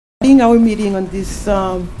opening our meeting on this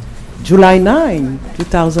July 9,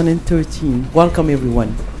 2013. Welcome,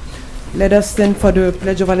 everyone. Let us stand for the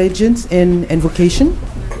Pledge of Allegiance and invocation.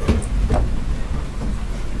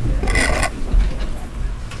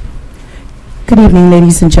 Good evening,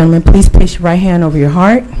 ladies and gentlemen. Please place your right hand over your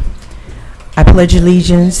heart. I pledge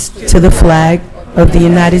allegiance to the flag of the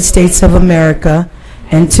United States of America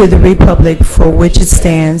and to the republic for which it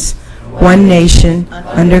stands, one nation,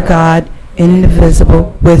 under God,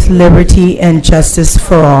 indivisible, with liberty and justice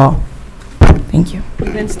for all. Thank you.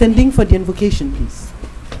 And standing for the invocation, please.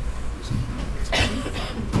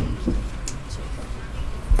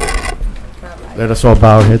 Let us all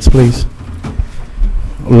bow our heads, please.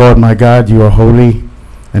 Lord my God, you are holy,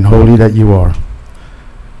 and holy that you are.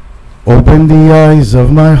 Open the eyes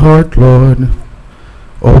of my heart, Lord.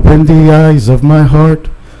 Open the eyes of my heart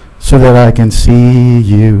so that I can see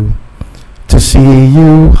you. To see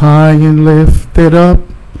you high and lifted up,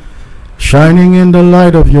 shining in the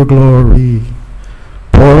light of your glory.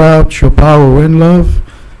 Pour out your power and love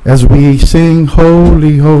as we sing,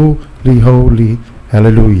 holy, holy, holy,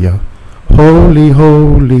 hallelujah. Holy,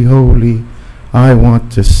 holy, holy, I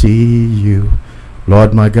want to see you.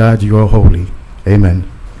 Lord my God, you are holy. Amen.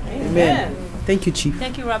 Amen. Thank you, Chief.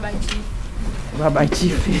 Thank you, Rabbi Chief. Rabbi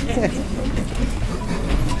Chief.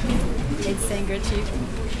 It's Singer Chief.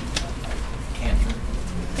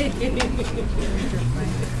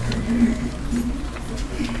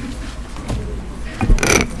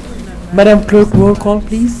 Madam Clerk, roll call,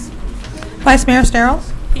 please. Vice Mayor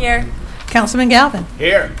Sterles? Here. Councilman Galvin?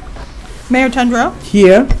 Here. Mayor Tundro?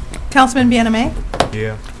 Here. Councilman Biename?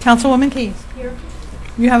 Here. Councilwoman Keys? Here.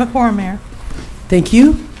 You have a quorum, Mayor. Thank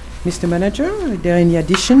you. Mr. Manager, are there any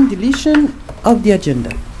addition, deletion of the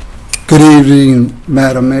agenda? Good evening,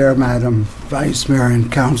 Madam Mayor, Madam Vice Mayor,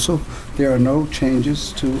 and Council. There are no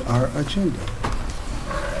changes to our agenda.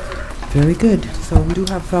 Very good. So we do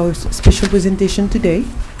have our special presentation today.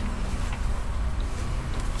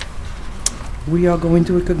 We are going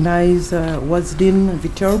to recognize Waslin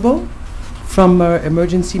Viterbo from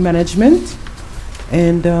Emergency Management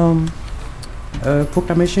and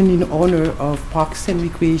proclamation in honor of Parks and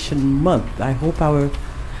Recreation Month. I hope our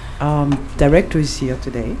director is here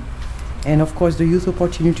today. And of course, the Youth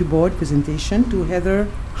Opportunity Board presentation to Heather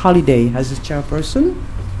Holiday as a chairperson.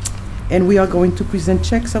 And we are going to present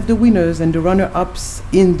checks of the winners and the runner-ups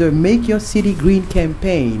in the Make Your City Green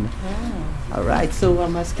campaign. Oh. All right, so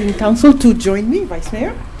I'm asking Council to join me, Vice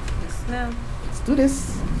Mayor. Yes, ma'am. Let's do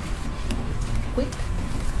this. Quick.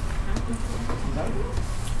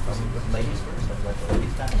 Ladies first. Let the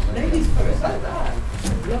ladies start. Ladies first. All right.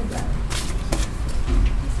 I love that.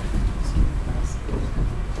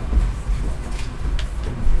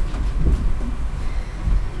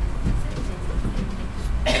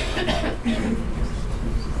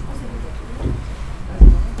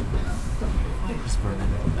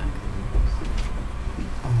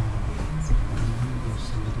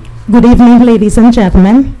 Good evening, ladies and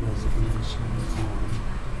gentlemen.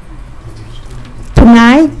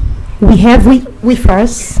 Tonight, we have with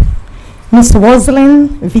us Ms. Waslin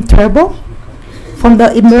Viterbo from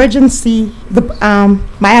the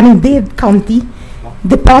Miami-Dade County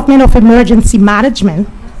Department of Emergency Management,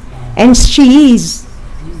 and she is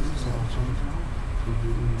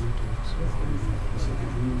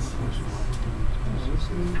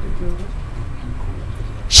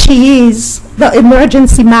the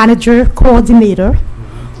emergency manager coordinator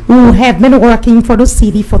who have been working for the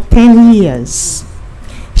city for 10 years.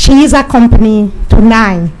 She is accompanied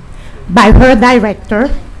tonight by her director,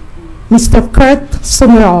 Mr. Kurt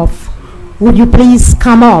Sommerhoff. Would you please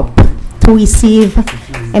come up to receive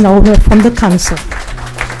an honor from the council?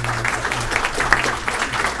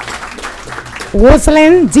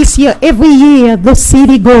 Roseland, this year, every year, the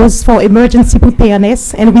city goes for emergency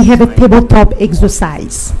preparedness, and we have a tabletop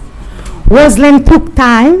exercise. Roseland took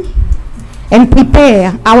time and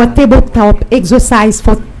prepare our tabletop exercise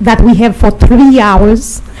that we have for 3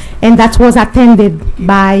 hours, and that was attended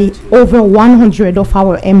by over 100 of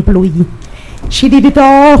our employees. She did it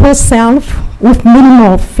all herself with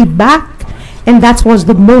minimal feedback, and that was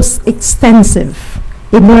the most extensive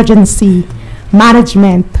emergency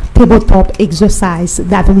management tabletop exercise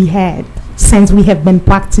that we had since we have been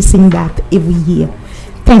practicing that every year.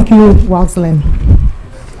 Thank you, Roslyn.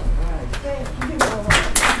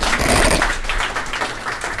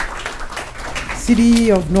 City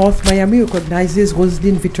of North Miami recognizes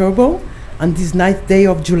Waslin Viterbo on this 9th day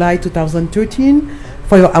of July 2013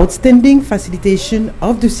 for your outstanding facilitation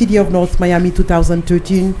of the City of North Miami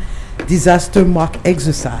 2013 disaster mock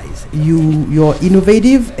exercise. Your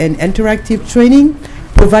innovative and interactive training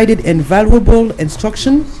provided invaluable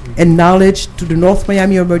instruction and knowledge to the North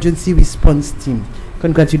Miami Emergency Response Team.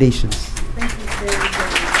 Congratulations.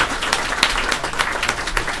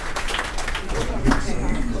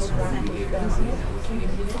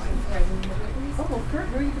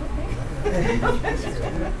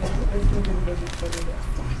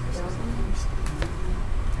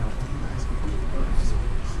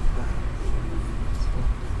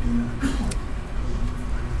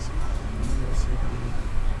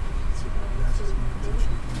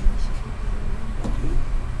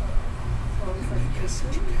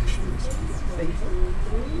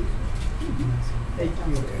 Thank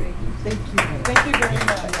you very much. Thank you.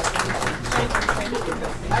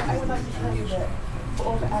 I would like to tell you that for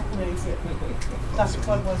all the accolades that Dr.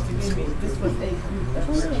 Claude wants to give me, this was a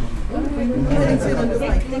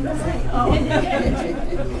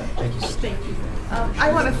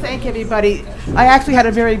I want to thank everybody. I actually had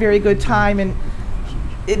a very, very good time, and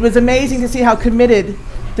it was amazing to see how committed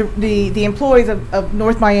the employees of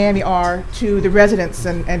North Miami are to the residents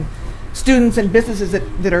and students and businesses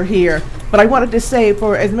that are here. But I wanted to say,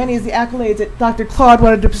 for as many as the accolades that Dr. Claude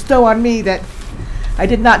wanted to bestow on me, that I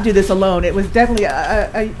did not do this alone. It was definitely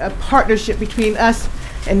a partnership between us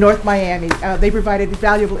and North Miami. They provided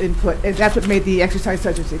valuable input, and that's what made the exercise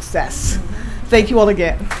such a success. Thank you all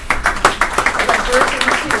again.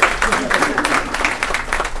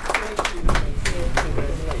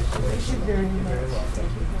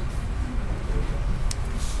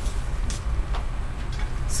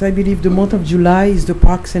 So I believe the month of July is the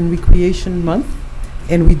Parks and Recreation Month,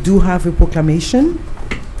 and we do have a proclamation.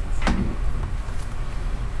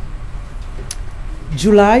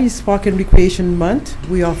 July is Park and Recreation Month.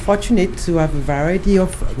 We are fortunate to have a variety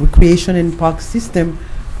of recreation and park system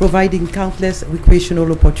providing countless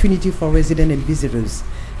recreational opportunity for residents and visitors.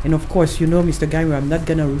 And of course, you know, Mr. Geimer, I'm not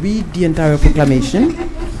going to read the entire proclamation.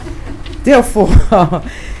 Therefore,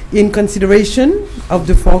 in consideration of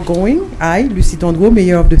the foregoing, I, Lucy Tondreau,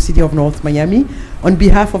 Mayor of the City of North Miami, on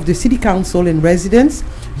behalf of the City Council and residents,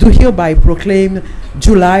 do hereby proclaim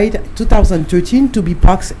July 2013 to be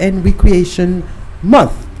Parks and Recreation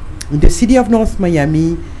Month in the City of North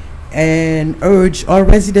Miami, and urge all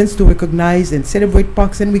residents to recognize and celebrate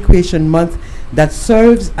Parks and Recreation Month that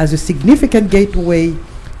serves as a significant gateway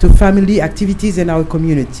to family activities in our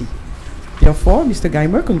community. Therefore, Mr.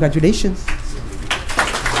 Geimer, congratulations.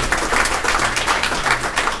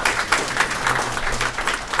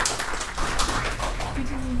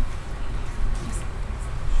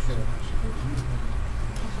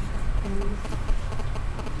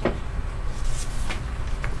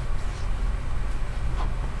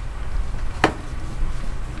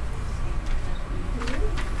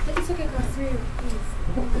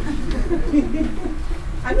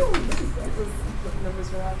 I know those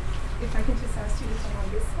numbers are out. If I can just ask you to come on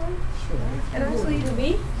this one. Sure. And actually, to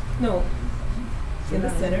me? No. In the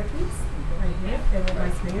center, please. Right here. And the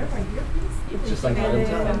Vice Mayor, right here, please. Just like and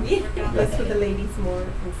then, let's put the ladies more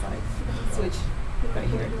inside. Switch. Right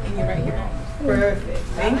here. And you're right here. Perfect.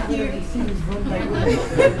 Thank you. Okay.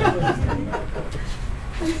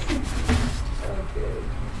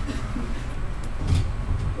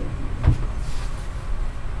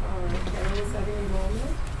 All right. Can we set an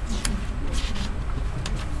enrollment?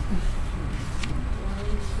 1,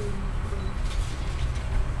 2, 3.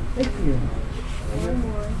 Thank you. One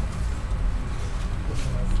more.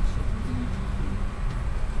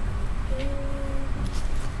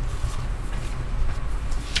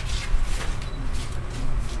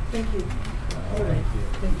 Thank you. All right.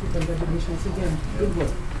 Thank you. Congratulations again. Good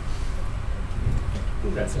work.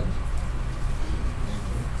 That's it.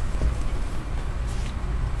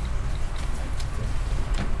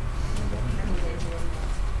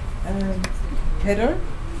 Heather?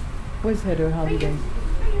 Where's Heather Holiday?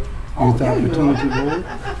 Youth Opportunity Board.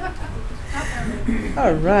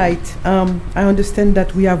 All right. I understand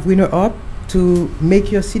that we have winner up to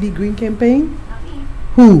Make Your City Green campaign.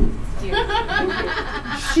 Who?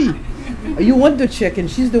 She. You want the check and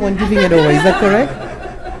she's the one giving it away. Is that correct?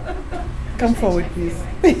 Come forward, please.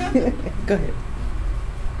 Go ahead.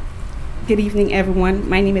 Good evening, everyone.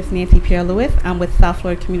 My name is Nancy Pierre-Louis. I'm with South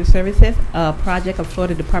Florida Community Services, a project of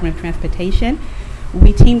Florida Department of Transportation.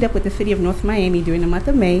 We teamed up with the City of North Miami during the month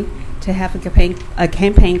of May to have a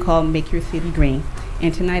campaign called Make Your City Green.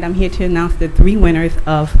 And tonight I'm here to announce the 3 winners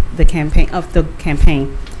of the campaign.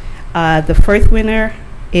 The first winner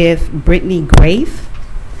is Brittany Grace.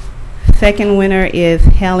 Second winner is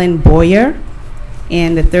Helen Boyer.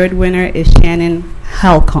 And the third winner is Shannon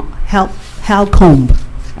Halcomb.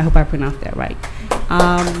 I hope I pronounced that right.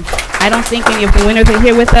 I don't think any of the winners are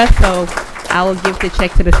here with us, so I will give the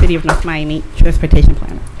check to the City of North Miami Transportation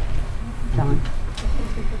Planner. John.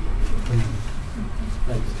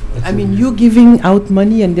 I mean, you're giving out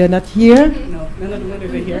money and they're not here? No, none of the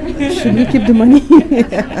winners are here. Should we keep the money?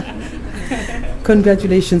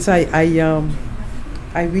 Congratulations. I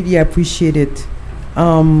really appreciate it.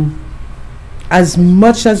 As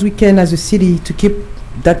much as we can as a city to keep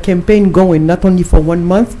that campaign going, not only for 1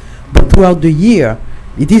 month, but throughout the year.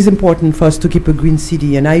 It is important for us to keep a green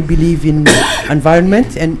city, and I believe in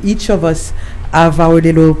environment, and each of us have our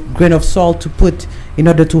little grain of salt to put in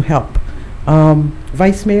order to help.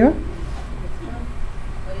 Vice Mayor?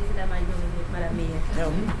 What is it am I doing with Madam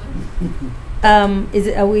Mayor? Is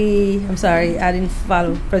it, are we, I'm sorry, I didn't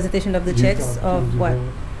follow. Presentation of the checks of what?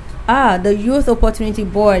 The Youth Opportunity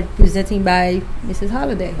Board presenting by Mrs.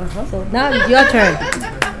 Holliday. So now it's your turn.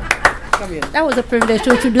 That was a privilege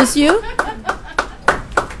to introduce you.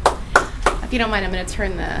 If you don't mind, I'm going to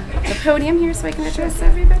turn the podium here so I can address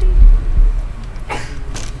everybody.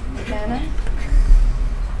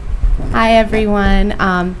 Hi, everyone.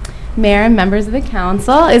 Mayor and members of the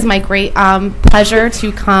council, it is my great pleasure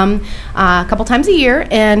to come a couple times a year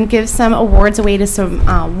and give some awards away to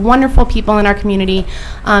some wonderful people in our community,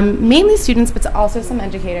 mainly students, but also some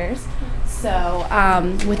educators. So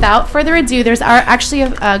without further ado, there's actually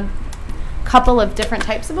a couple of different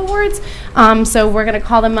types of awards. So we're going to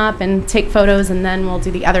call them up and take photos, and then we'll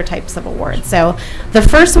do the other types of awards. So the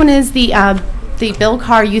first one is the Bill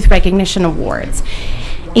Carr Youth Recognition Awards.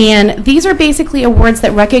 And these are basically awards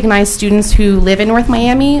that recognize students who live in North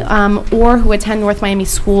Miami or who attend North Miami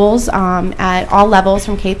schools at all levels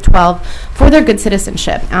from K through 12 for their good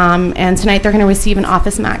citizenship. And tonight they're going to receive an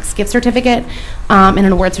Office Max gift certificate and an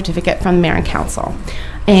award certificate from the Mayor and Council.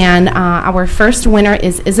 And our first winner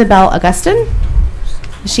is Isabel Augustin.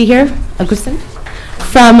 Is she here? Augustin?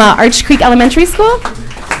 From Arch Creek Elementary School.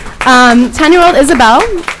 10-year-old Isabel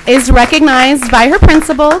is recognized by her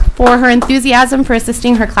principal for her enthusiasm for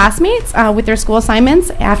assisting her classmates with their school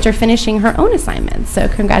assignments after finishing her own assignments. So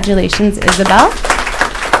congratulations, Isabel.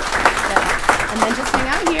 And then just hang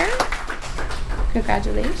out here.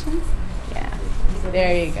 Congratulations. Yeah,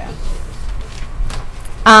 there you go.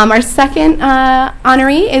 Our second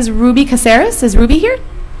honoree is Ruby Caceres. Is Ruby here?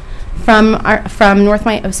 From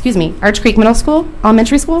Arch Creek Middle School,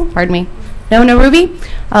 Elementary School, pardon me. No, Ruby?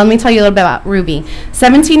 Let me tell you a little bit about Ruby.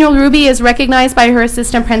 17-year-old Ruby is recognized by her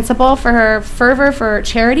assistant principal for her fervor for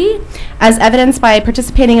charity, as evidenced by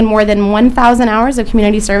participating in more than 1,000 hours of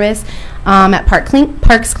community service at parks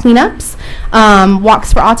cleanups,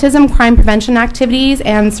 walks for autism, crime prevention activities,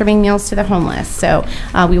 and serving meals to the homeless. So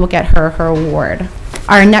we will get her award.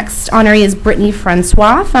 Our next honoree is Brittany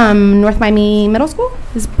Francois from North Miami Middle School.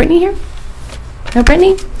 Is Brittany here? No,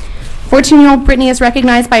 Brittany? 14-year-old Brittany is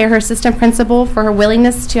recognized by her assistant principal for her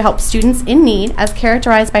willingness to help students in need, as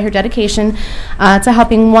characterized by her dedication to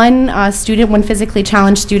helping one physically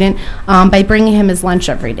challenged student by bringing him his lunch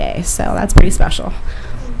every day. So that's pretty special.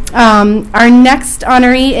 Our next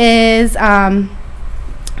honoree is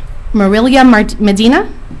Marilia Medina.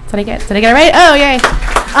 Did I get it right? Oh, yay.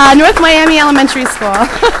 North Miami Elementary School.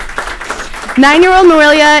 9-year-old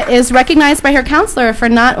Marilia is recognized by her counselor for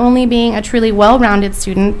not only being a truly well-rounded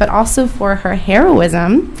student, but also for her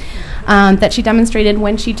heroism that she demonstrated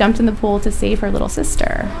when she jumped in the pool to save her little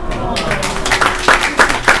sister.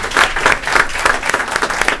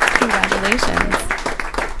 Congratulations.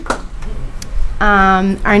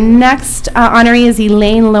 Our next honoree is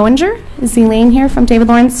Elaine Lowinger. Is Elaine here from David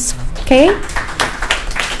Lawrence K?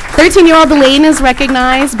 13-year-old Elaine is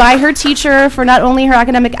recognized by her teacher for not only her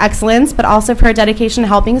academic excellence, but also for her dedication to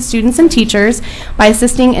helping students and teachers by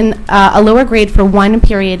assisting in a lower grade for 1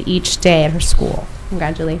 period each day at her school.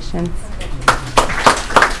 Congratulations.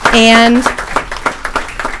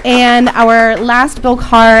 And our last Bill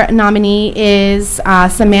Carr nominee is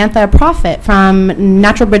Samantha Prophet from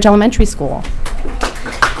Natural Bridge Elementary School.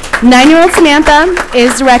 9-year-old Samantha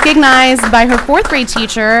is recognized by her 4th grade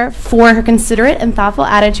teacher for her considerate and thoughtful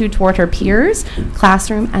attitude toward her peers,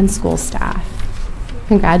 classroom, and school staff.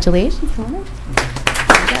 Congratulations. Come on in.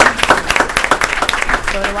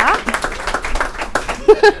 Photo op.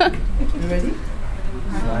 You ready?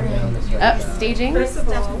 Staging. First step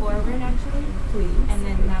forward, actually, please. And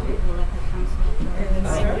then that way we'll let the council.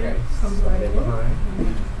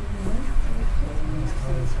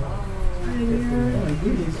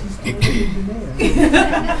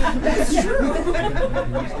 That's true.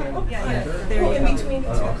 There in between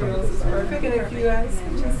the two girls is perfect. And if you guys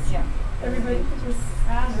can just, everybody can just.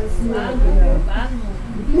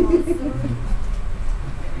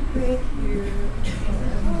 Thank you.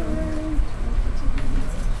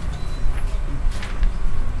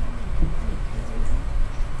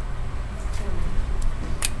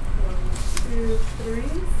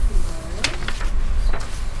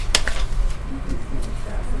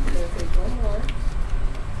 One more.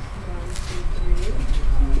 1, 2, 3.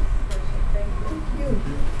 Perfect. Thank you.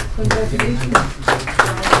 Congratulations.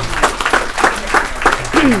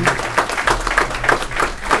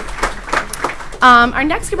 Our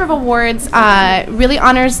next group of awards really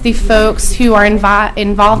honors the folks who are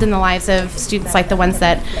involved in the lives of students like the ones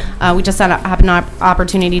that we just have an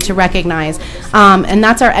opportunity to recognize. And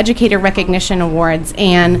that's our Educator Recognition Awards.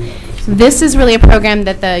 And this is really a program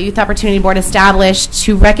that the Youth Opportunity Board established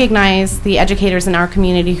to recognize the educators in our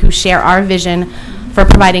community who share our vision for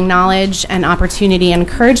providing knowledge and opportunity and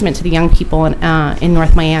encouragement to the young people in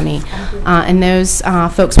North Miami. And those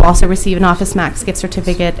folks will also receive an Office Max gift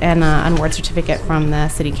certificate and an award certificate from the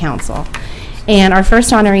City Council. And our first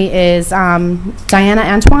honoree is Diana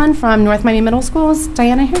Antoine from North Miami Middle School. Is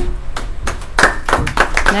Diana here?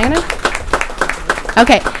 Diana?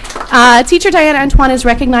 Okay. Teacher Diana Antoine is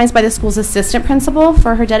recognized by the school's assistant principal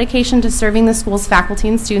for her dedication to serving the school's faculty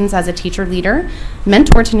and students as a teacher leader,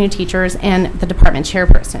 mentor to new teachers, and the department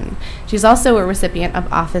chairperson. She's also a recipient of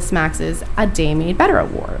Office Max's A Day Made Better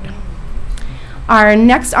Award. Our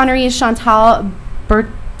next honoree is Chantal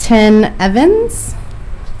Burton Evans.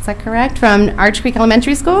 Is that correct? From Arch Creek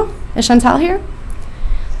Elementary School. Is Chantal here?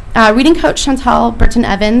 Reading coach Chantal Burton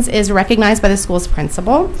Evans is recognized by the school's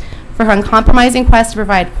principal for her uncompromising quest to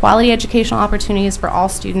provide quality educational opportunities for all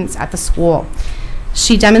students at the school.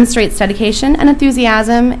 She demonstrates dedication and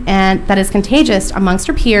enthusiasm and that is contagious amongst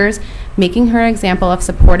her peers, making her an example of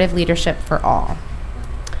supportive leadership for all.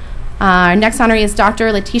 Our next honoree is Dr.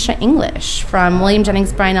 Letitia English from William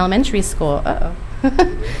Jennings Bryan Elementary School.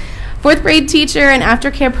 Fourth grade teacher and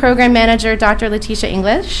aftercare program manager Dr. Letitia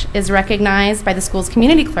English is recognized by the school's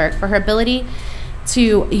community clerk for her ability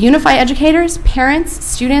to unify educators, parents,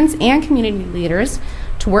 students, and community leaders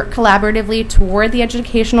to work collaboratively toward the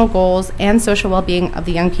educational goals and social well-being of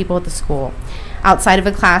the young people at the school. Outside of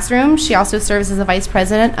the classroom, she also serves as the vice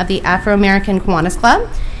president of the Afro-American Kiwanis Club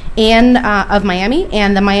and of Miami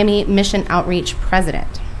and the Miami Mission Outreach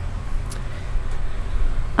president.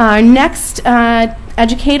 Our next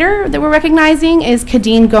educator that we're recognizing is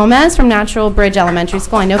Kadeen Gomez from Natural Bridge Elementary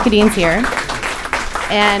School. I know Kadeen's here.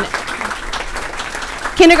 And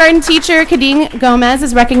kindergarten teacher Kadeen Gomez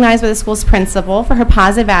is recognized by the school's principal for her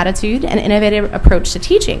positive attitude and innovative approach to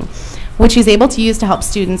teaching, which she's able to use to help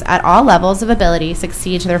students at all levels of ability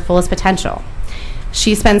succeed to their fullest potential.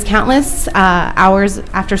 She spends countless hours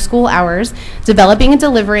after school hours developing and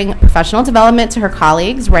delivering professional development to her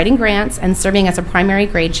colleagues, writing grants, and serving as a primary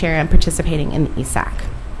grade chair and participating in the ESAC.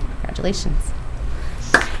 Congratulations.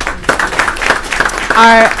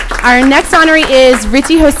 Our next honoree is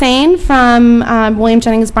Riti Hossain from William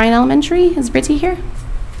Jennings Bryan Elementary. Is Riti here?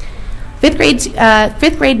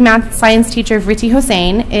 Fifth grade math science teacher Riti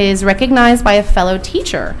Hossain is recognized by a fellow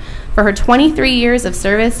teacher for her 23 years of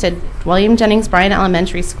service to William Jennings Bryan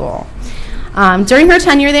Elementary School. During her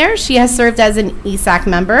tenure there, she has served as an ESAC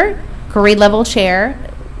member, grade level chair,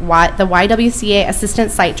 the YWCA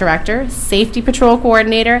assistant site director, safety patrol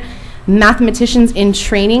coordinator, mathematicians in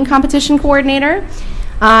training competition coordinator,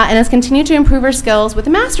 and has continued to improve her skills with a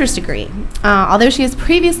master's degree. Although she has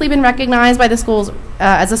previously been recognized by the schools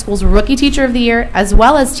as the school's Rookie Teacher of the Year as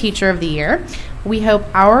well as Teacher of the Year, we hope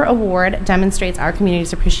our award demonstrates our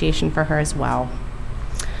community's appreciation for her as well.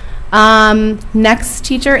 Next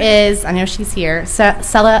teacher is, I know she's here, Sarah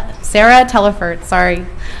Telefert,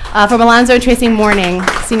 from Alonzo Tracy Morning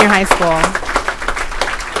Senior High School.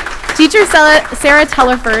 Teacher Sarah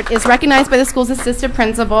Telefert is recognized by the school's assistant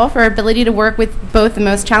principal for her ability to work with both the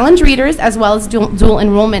most challenged readers as well as dual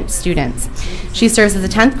enrollment students. She serves as a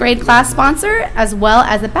 10th grade class sponsor as well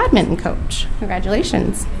as a badminton coach.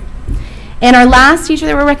 Congratulations. And our last teacher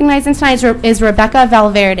that we're recognizing tonight is Rebecca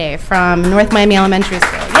Valverde from North Miami Elementary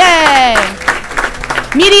School. Yay!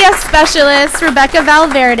 Media specialist Rebecca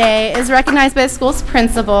Valverde is recognized by the school's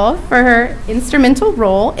principal for her instrumental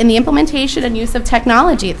role in the implementation and use of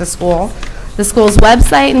technology at the school's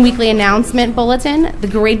website and weekly announcement bulletin, the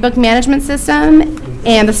gradebook management system,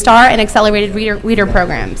 and the STAR and accelerated reader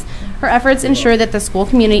programs. Her efforts ensure that the school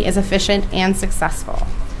community is efficient and successful.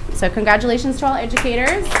 So congratulations to all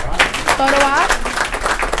educators. Photo op.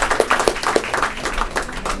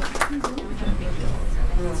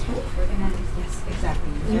 Yes,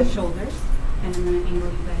 exactly. Your shoulders, and I'm going to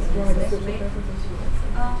angle you guys this way.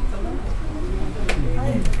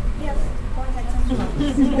 Yes, go ahead.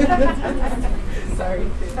 Sorry.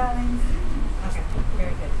 Balance. Okay,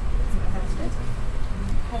 very good. That's good.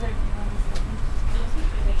 Heather.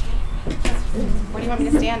 Where do you want me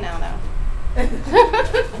to stand now, though?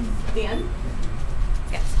 Stand?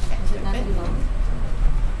 Yes. Is it not too long?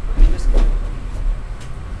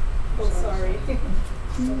 Oh, sorry.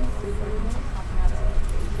 1,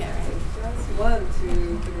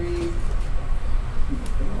 2, 3.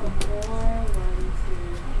 4, 1, 2.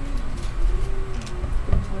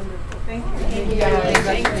 Wonderful. Thank you.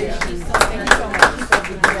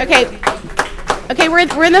 Okay,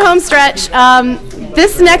 we're in the home stretch.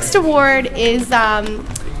 This next award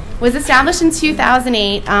was established in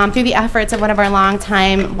 2008 through the efforts of one of our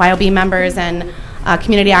longtime YOB members and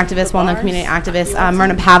community activist, well-known community activist,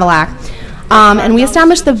 Myrna Pavlak. And we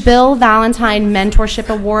established the Bill Valentine Mentorship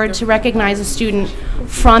Award to recognize a student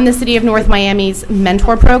from the City of North Miami's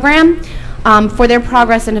mentor program for their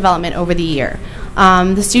progress and development over the year.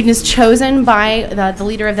 The student is chosen by the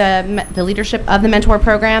leader of the leadership of the mentor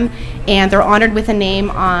program, and they're honored with a name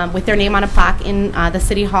with their name on a plaque in the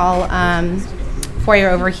City Hall foyer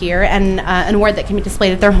over here, and an award that can be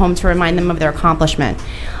displayed at their home to remind them of their accomplishment.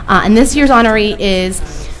 And this year's honoree is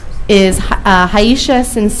Haisha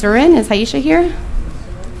Sinsurin. Is Haisha here?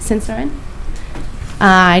 Sinsurin?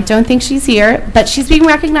 I don't think she's here, but she's being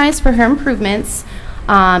recognized for her improvements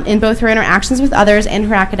in both her interactions with others and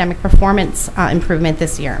her academic performance improvement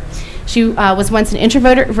this year. She was once an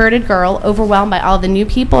introverted girl, overwhelmed by all the new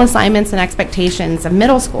people, assignments, and expectations of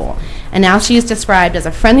middle school. And now she is described as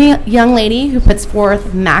a friendly young lady who puts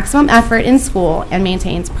forth maximum effort in school and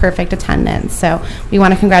maintains perfect attendance. So we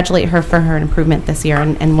want to congratulate her for her improvement this year,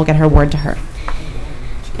 and we'll get her award to her.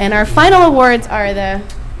 And our final awards are the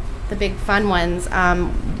big fun ones.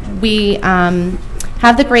 We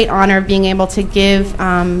have the great honor of being able to give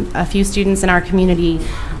a few students in our community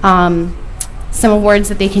some awards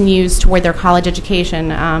that they can use toward their college education.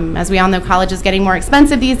 As we all know, college is getting more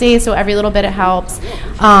expensive these days, so every little bit it helps.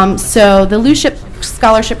 So the Luship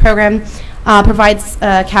Scholarship Program provides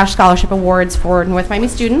cash scholarship awards for North Miami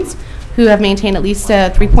students who have maintained at least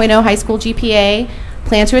a 3.0 high school GPA,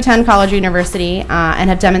 plan to attend college or university, and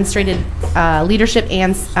have demonstrated leadership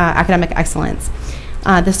and academic excellence.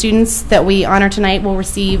 The students that we honor tonight will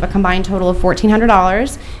receive a combined total of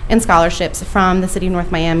 $1,400 in scholarships from the City of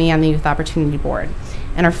North Miami and the Youth Opportunity Board.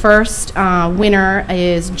 And our first winner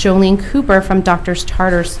is Jolene Cooper from Doctor's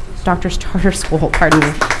Charter School, pardon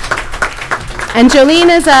me. And Jolene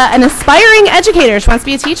is an aspiring educator. She wants to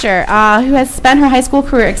be a teacher who has spent her high school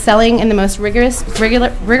career excelling in the most rigorous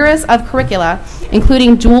of curricula,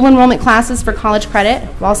 including dual enrollment classes for college credit,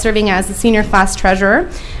 while serving as the senior class treasurer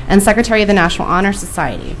and secretary of the National Honor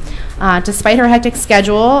Society. Despite her hectic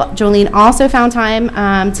schedule, Jolene also found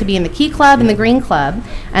time to be in the Key Club and the Green Club,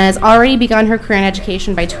 and has already begun her career in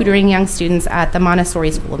education by tutoring young students at the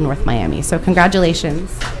Montessori School of North Miami. So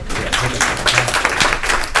congratulations.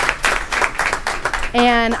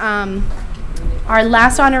 And our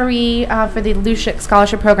last honoree for the Lushik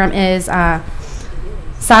Scholarship Program is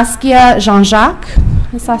Saskia Jean-Jacques.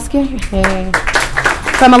 Is Saskia here? Hey.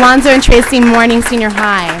 From Alonzo and Tracy Morning Senior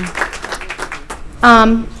High.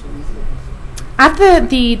 After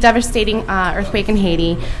the devastating earthquake in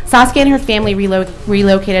Haiti, Saskia and her family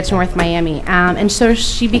relocated to North Miami. And so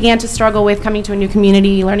she began to struggle with coming to a new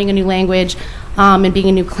community, learning a new language, and being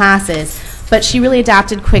in new classes. But she really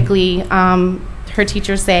adapted quickly, her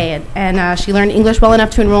teachers say, and she learned English well enough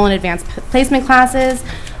to enroll in advanced placement classes.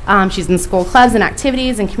 She's in school clubs and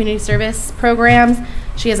activities and community service programs.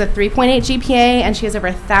 She has a 3.8 GPA, and she has over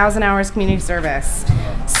 1,000 hours community service.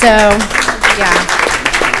 So, yeah.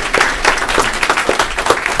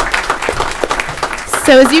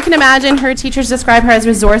 So as you can imagine, her teachers describe her as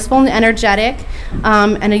resourceful and energetic,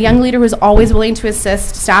 and a young leader who is always willing to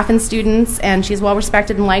assist staff and students, and she's well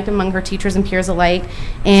respected and liked among her teachers and peers alike,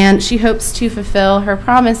 and she hopes to fulfill her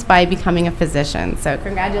promise by becoming a physician. So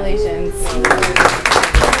congratulations.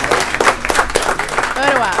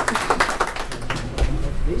 Photo op.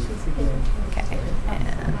 Okay.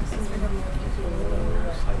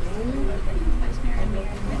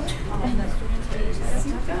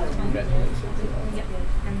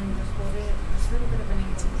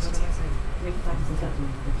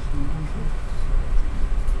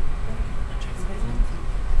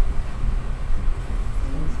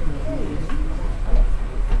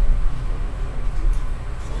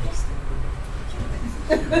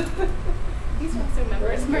 These also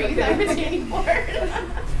members for Youth Opportunity Board.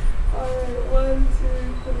 All right, 1, 2,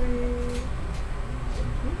 3.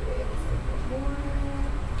 4.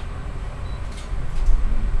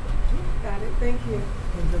 Got it. Thank you.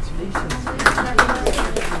 Congratulations.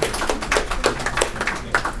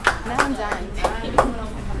 Now I'm done.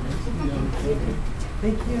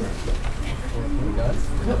 Thank you.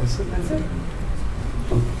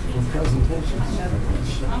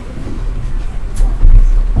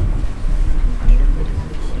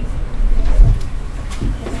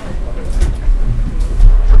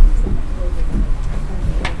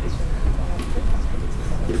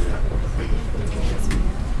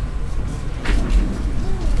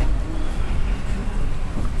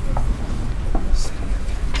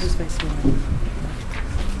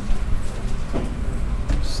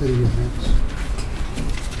 City events.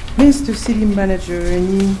 Mr. City Manager,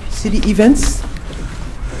 any city events?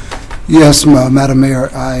 Yes, Madam Mayor,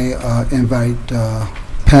 I invite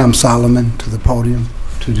Pam Solomon to the podium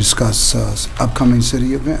to discuss upcoming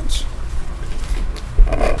city events.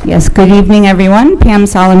 Yes, good evening, everyone. Pam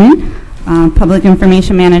Solomon, Public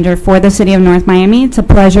Information Manager for the City of North Miami. It's a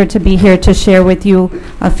pleasure to be here to share with you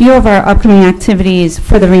a few of our upcoming activities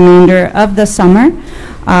for the remainder of the summer.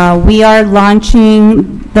 We are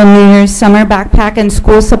launching the Mayor's Summer Backpack and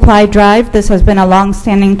School Supply Drive. This has been a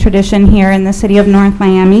long-standing tradition here in the City of North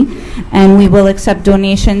Miami, and we will accept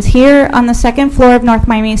donations here on the second floor of North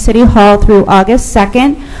Miami City Hall through August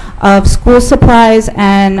 2nd of school supplies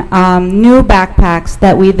and new backpacks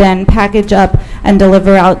that we then package up and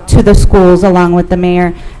deliver out to the schools along with the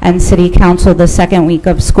Mayor and City Council the second week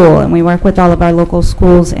of school. And we work with all of our local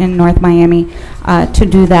schools in North Miami to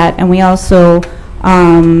do that. And we also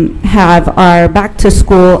have our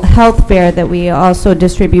back-to-school health fair that we also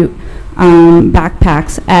distribute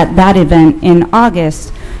backpacks at that event in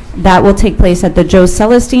August. That will take place at the Joe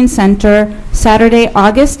Celestine Center Saturday,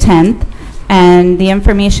 August 10th. And the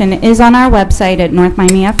information is on our website at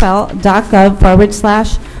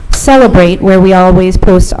northmiamifl.gov/celebrate, where we always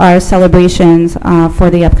post our celebrations for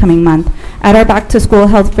the upcoming month. At our back-to-school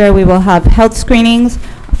health fair, we will have health screenings,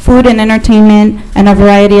 food and entertainment, and a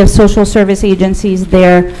variety of social service agencies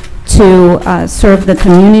there to serve the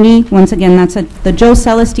community. Once again, that's at the Joe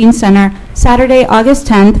Celestine Center, Saturday, August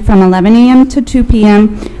 10th from 11 a.m. to 2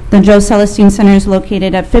 p.m. The Joe Celestine Center is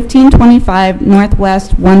located at 1525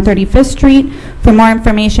 Northwest 135th Street. For more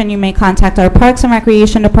information, you may contact our Parks and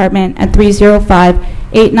Recreation Department at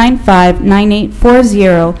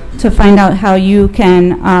 305-895-9840 to find out how you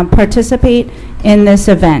can participate in this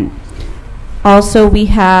event. Also, we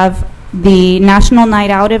have the National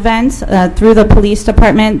Night Out events through the Police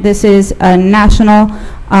Department. This is a national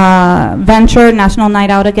venture, National Night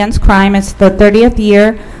Out Against Crime. It's the 30th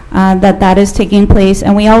year that is taking place,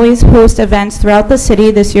 and we always host events throughout the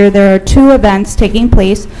city. This year there are 2 events taking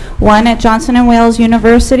place, one at Johnson & Wales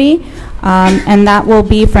University, and that will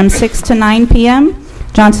be from 6 to 9 p.m.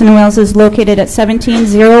 Johnson & Wales is located at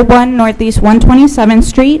 1701 Northeast 127th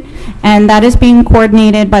Street, and that is being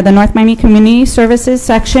coordinated by the North Miami Community Services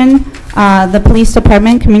Section, the Police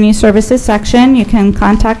Department Community Services Section. You can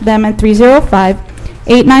contact them at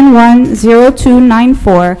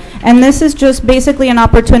 305-891-0294. And this is just basically an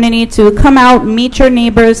opportunity to come out, meet your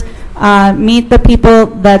neighbors, meet the people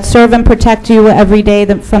that serve and protect you every day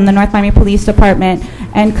from the North Miami Police Department,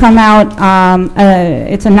 and come out.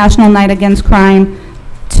 It's a National Night Against Crime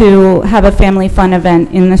to have a family fun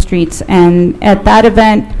event in the streets. And at that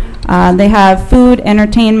event, they have food,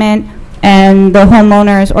 entertainment, and the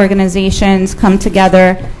homeowners organizations come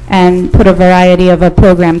together and put a variety of a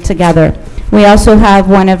program together. We also have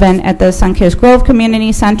one event at the Sunkist Grove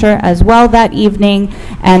Community Center as well that evening,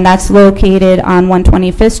 and that's located on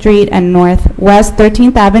 125th Street and Northwest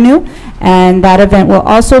 13th Avenue. And that event will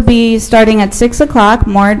also be starting at 6 o'clock.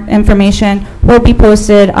 More information will be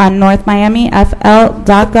posted on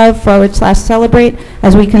northmiamifl.gov/celebrate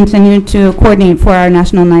as we continue to coordinate for our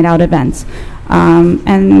National Night Out events.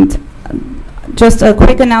 And just a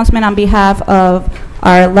quick announcement on behalf of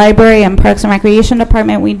our Library and Parks and Recreation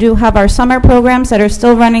Department. We do have our summer programs that are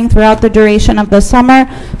still running throughout the duration of the summer,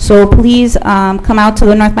 so please come out to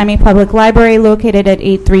the North Miami Public Library located at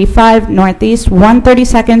 835 Northeast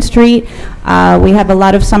 132nd Street. We have a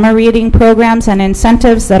lot of summer reading programs and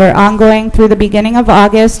incentives that are ongoing through the beginning of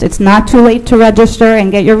August. It's not too late to register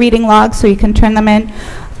and get your reading logs so you can turn them in.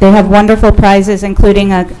 They have wonderful prizes,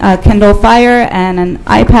 including a Kindle Fire and an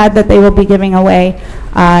iPad that they will be giving away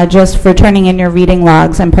just for turning in your reading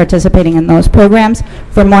logs and participating in those programs.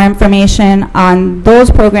 For more information on those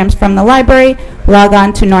programs from the library, log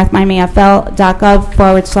on to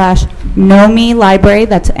northmiamifl.gov/NOMI Library.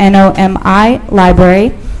 That's NOMI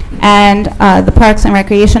Library. And the Parks and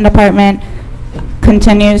Recreation Department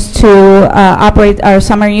continues to operate our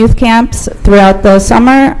summer youth camps throughout the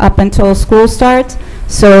summer up until school starts.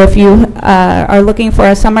 So if you are looking for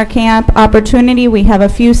a summer camp opportunity, we have a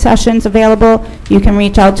few sessions available. You can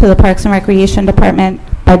reach out to the Parks and Recreation Department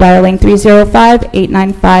by dialing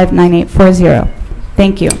 305-895-9840.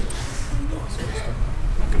 Thank you.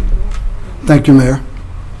 Thank you, Mayor.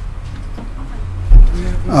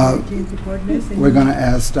 We're going to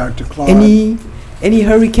ask Dr. Claude. Any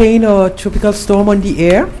hurricane or tropical storm on the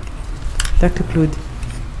air? Dr. Claude.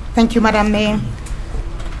 Thank you, Madam Mayor.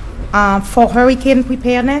 For hurricane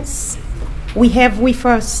preparedness, we have with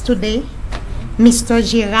us today Mr.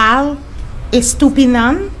 Gerald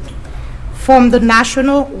Estupinan from the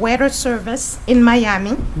National Weather Service in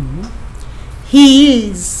Miami. He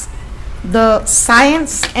is the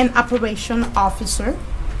Science and Operation Officer,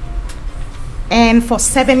 and for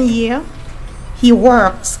 7 years, he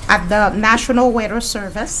works at the National Weather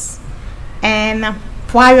Service, and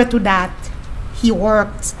prior to that, he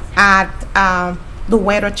worked at the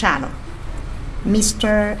Weather Channel.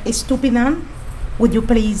 Mr. Estupinan, would you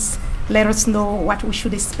please let us know what we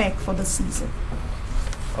should expect for the season?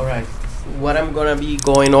 All right. What I'm going to be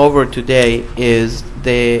going over today is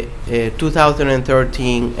the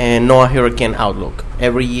 2013 NOAA Hurricane Outlook.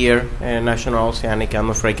 Every year, National Oceanic and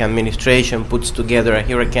Atmospheric Administration puts together a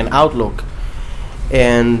hurricane outlook,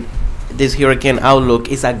 and this hurricane outlook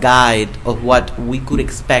is a guide of what we could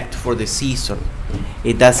expect for the season.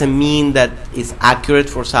 It doesn't mean that it's accurate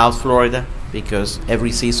for South Florida, because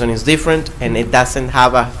every season is different, and it doesn't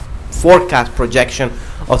have a forecast projection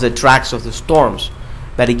of the tracks of the storms.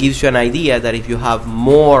 But it gives you an idea that if you have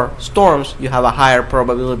more storms, you have a higher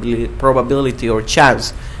probability or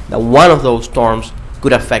chance that one of those storms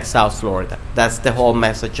could affect South Florida. That's the whole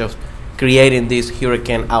message of creating these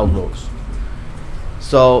hurricane outlooks.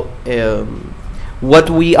 So what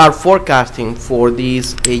we are forecasting for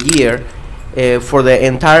this year, for the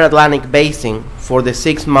entire Atlantic Basin, for the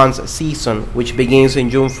 6 months season, which begins in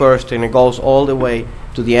June 1st and it goes all the way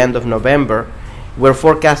to the end of November, we're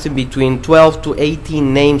forecasting between 12 to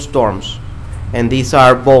 18 named storms, and these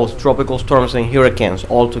are both tropical storms and hurricanes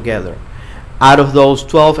all together. Out of those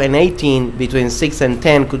 12 and 18, between 6 and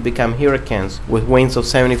 10 could become hurricanes with winds of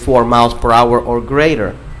 74 miles per hour or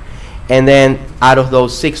greater. And then out of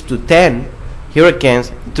those 6 to 10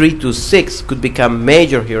 hurricanes, 3 to 6 could become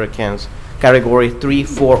major hurricanes, category 3,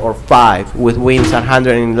 4, or 5, with winds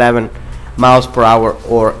 111 miles per hour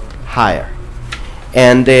or higher.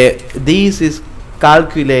 And this is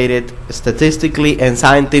calculated statistically and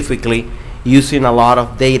scientifically using a lot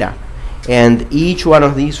of data. And each one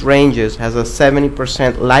of these ranges has a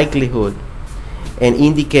 70% likelihood and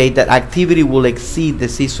indicate that activity will exceed the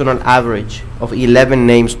seasonal average of 11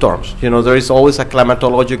 named storms. You know, there is always a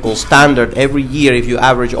climatological standard every year if you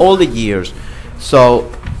average all the years.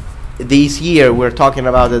 So this year we're talking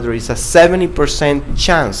about that there is a 70%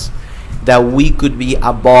 chance that we could be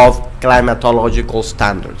above climatological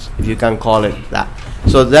standards, if you can call it that.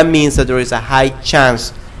 So that means that there is a high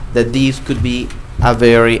chance that this could be a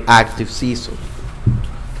very active season.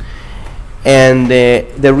 And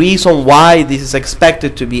the reason why this is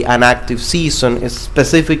expected to be an active season is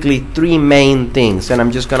specifically 3 main things, and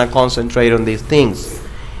I'm just going to concentrate on these things.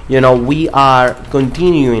 You know, we are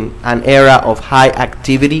continuing an era of high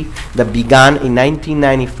activity that began in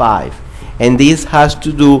 1995, and this has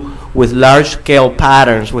to do with large-scale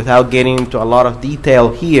patterns, without getting into a lot of detail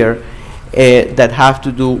here, that have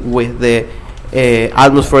to do with the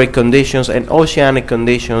atmospheric conditions and oceanic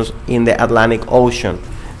conditions in the Atlantic Ocean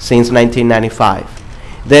since 1995.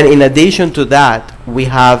 Then in addition to that, we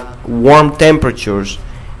have warm temperatures,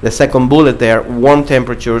 the second bullet there, warm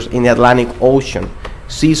temperatures in the Atlantic Ocean.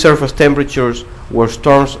 Sea surface temperatures where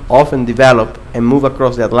storms often develop and move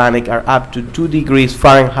across the Atlantic are up to 2 degrees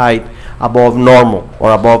Fahrenheit above normal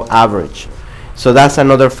or above average. So that's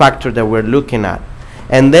another factor that we're looking at.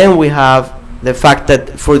 And then we have the fact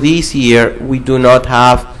that for this year we do not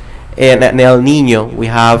have an El Nino. We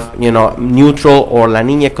have, you know, neutral or La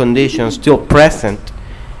Nina conditions still present,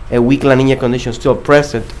 a weak La Nina condition still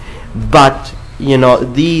present. But you know,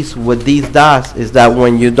 what this does is that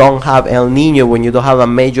when you don't have El Nino, when you don't have a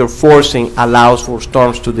major forcing, allows for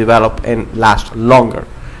storms to develop and last longer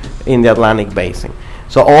in the Atlantic Basin.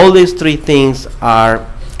 So all these 3 things are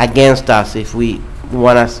against us if we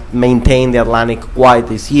want to maintain the Atlantic quiet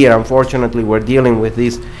this year. Unfortunately, we're dealing with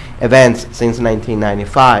these events since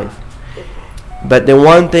 1995. But the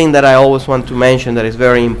one thing that I always want to mention that is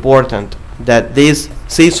very important, that this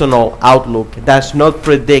seasonal outlook does not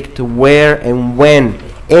predict where and when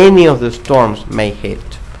any of the storms may hit.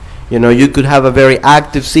 You know, you could have a very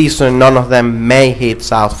active season, none of them may hit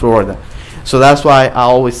South Florida. So that's why I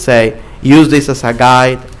always say, use this as a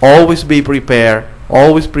guide, always be prepared,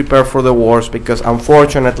 always prepare for the worst, because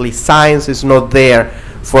unfortunately science is not there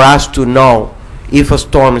for us to know if a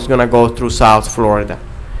storm is going to go through South Florida.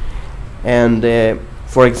 And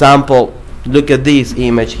for example, look at this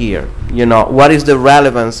image here. You know, what is the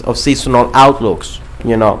relevance of seasonal outlooks?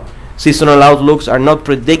 You know, seasonal outlooks are not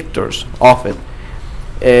predictors of it.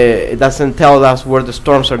 It doesn't tell us where the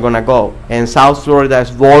storms are going to go. And South Florida is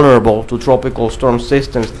vulnerable to tropical storm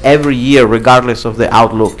systems every year, regardless of the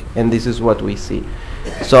outlook. And this is what we see.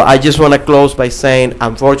 So I just want to close by saying,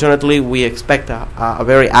 unfortunately, we expect a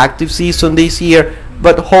very active season this year,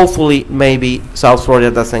 but hopefully maybe South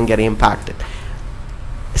Florida doesn't get impacted.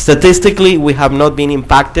 Statistically, we have not been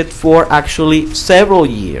impacted for actually several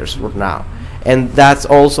years now, and that's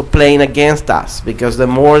also playing against us, because the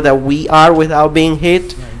more that we are without being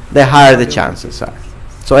hit, the higher the chances are.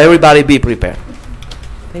 So everybody be prepared.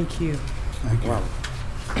 Thank you. Thank you. Wow.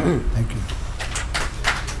 Thank you.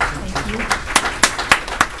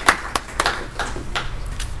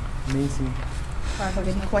 Amazing. Have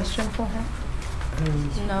any question for her?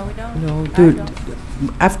 No, we don't. No, I dude. don't.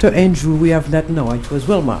 After Andrew, we have that. No, it was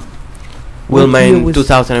Wilma. Wilma What year in was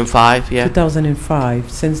 2005, yeah.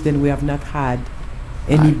 2005. Since then, we have not had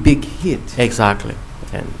any big hit. Exactly.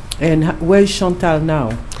 And where is Chantal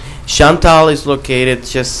now? Chantal is located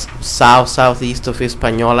just southeast of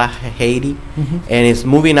Hispaniola, Haiti, and it's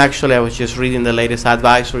moving. Actually, I was just reading the latest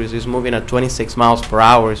advisories. It's moving at 26 miles per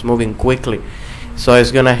hour. It's moving quickly, so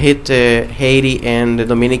it's gonna hit Haiti and the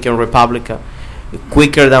Dominican Republic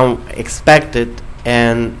quicker than expected,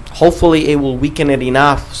 and hopefully it will weaken it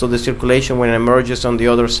enough so the circulation, when it emerges on the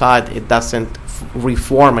other side, it doesn't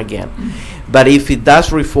reform again. But if it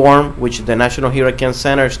does reform, which the National Hurricane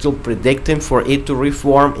Center is still predicting for it to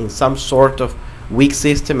reform in some sort of weak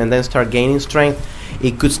system and then start gaining strength,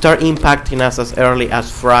 it could start impacting us as early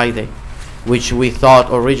as Friday, which we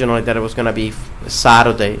thought originally that it was going to be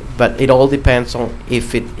Saturday. But it all depends on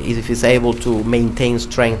if it's able to maintain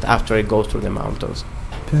strength after it goes through the mountains.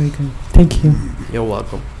 Very good. Thank you. You're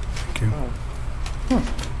welcome. Thank you.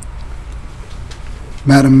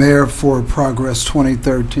 Madam Mayor, for Progress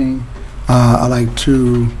 2013, I'd like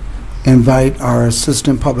to invite our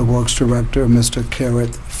Assistant Public Works Director, Mr.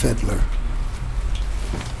 Garrett Fiddler.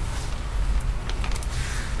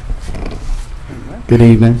 Good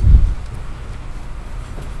evening.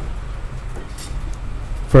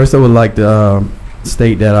 First, I would like to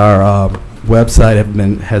state that our website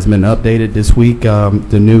has been updated this week.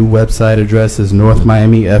 The new website address is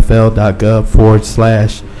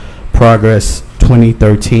northmiamifl.gov/progress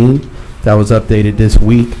 2013. That was updated this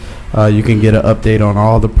week. You can get an update on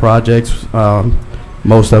all the projects,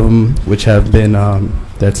 most of them which have been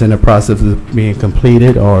that's in the process of being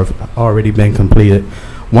completed or have already been completed.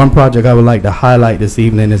 One project I would like to highlight this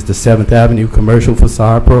evening is the 7th Avenue Commercial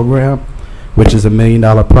Facade Program, which is $1 million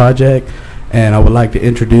project, and I would like to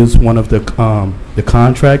introduce one of the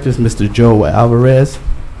contractors, Mr. Joe Alvarez.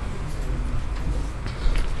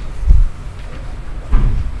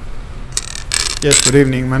 Yes, good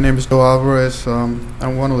evening. My name is Joe Alvarez.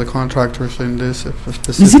 I'm one of the contractors in this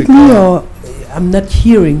specific. Is it me or I'm not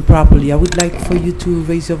hearing properly? I would like for you to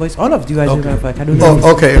raise your voice. All of you, as a matter of fact. I don't know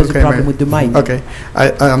if there's a problem with the mic. Okay.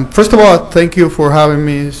 First of all, thank you for having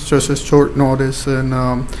me. It's just a short notice, and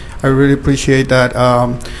I really appreciate that.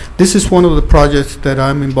 This is one of the projects that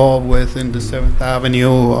I'm involved with in the 7th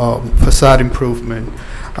Avenue facade improvement.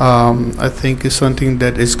 I think it's something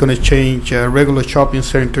that is going to change a regular shopping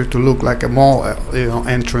center to look like a mall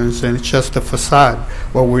entrance, and it's just a facade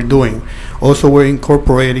what we're doing. Also, we're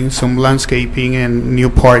incorporating some landscaping and new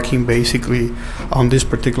parking basically on this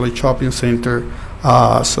particular shopping center.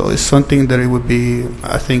 So it's something that it would be,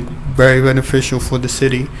 I think, very beneficial for the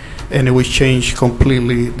city, and it would change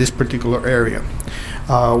completely this particular area.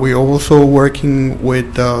 We're also working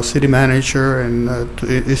with the city manager, and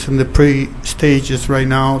it's in the pre-stages right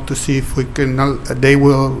now to see if we can. They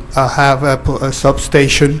will have a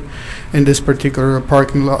substation in this particular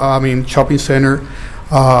parking lot. Shopping center,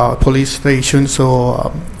 police station.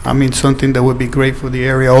 So something that would be great for the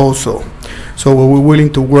area also. So we're willing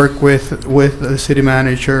to work with the city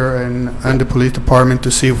manager and the police department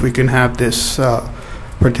to see if we can have this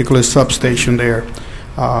particular substation there.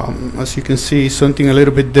 As you can see, something a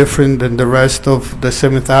little bit different than the rest of the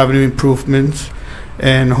 7th Avenue improvements,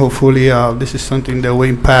 and hopefully this is something that will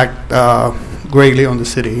impact greatly on the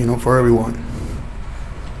city, for everyone.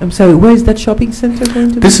 I'm sorry, where is that shopping center going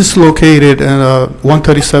to be? This is located at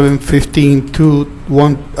 13715 to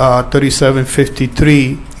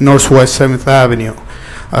 13753 Northwest 7th Avenue.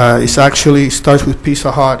 It actually starts with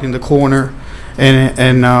Pizza Hut in the corner,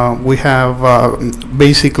 and we have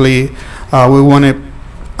basically we want to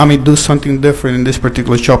do something different in this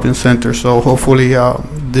particular shopping center. So hopefully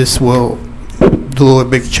this will do a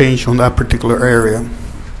big change on that particular area.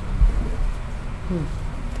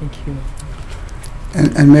 Thank you.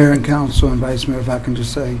 And Mayor and Council and Vice Mayor, if I can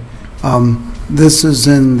just say, this is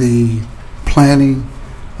in the planning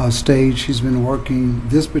stage. He's been working,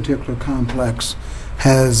 this particular complex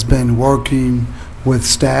has been working with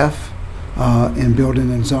staff in building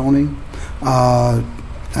and zoning,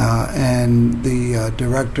 and the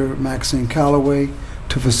director, Maxine Calloway,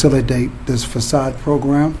 to facilitate this facade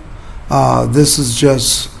program. This is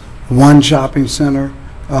just one shopping center.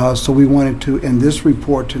 So we wanted to, in this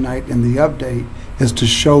report tonight, in the update, is to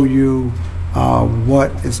show you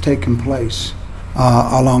what is taking place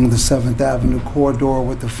along the 7th Avenue corridor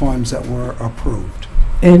with the funds that were approved.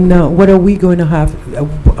 And what are we going to have?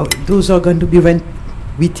 Those are going to be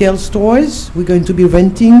retail stores we're going to be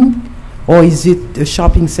renting? Or is it a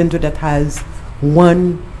shopping center that has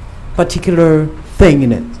one particular thing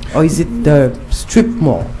in it? Or is it the strip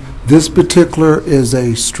mall? This particular is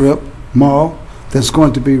a strip mall that's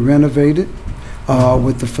going to be renovated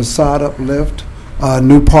with the facade uplift,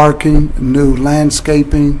 new parking, new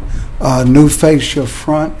landscaping, new fascia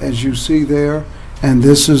front, as you see there. And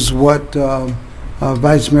this is what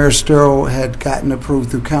Vice Mayor Sterl had gotten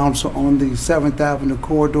approved through council on the 7th Avenue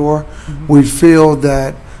corridor. We feel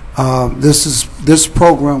that this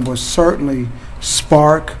program will certainly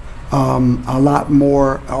spark a lot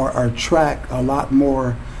more, or attract a lot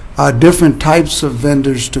more different types of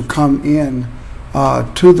vendors to come in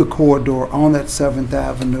to the corridor on that 7th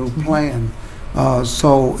Avenue plan.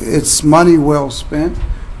 So it's money well spent.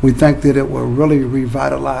 We think that it will really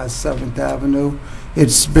revitalize 7th Avenue.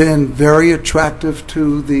 It's been very attractive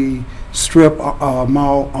to the strip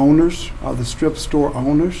mall owners, the strip store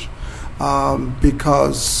owners,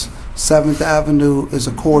 because 7th Avenue is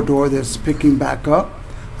a corridor that's picking back up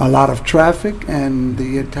a lot of traffic, and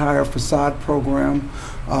the entire facade program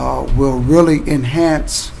will really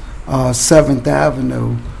enhance 7th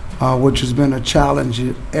Avenue, which has been a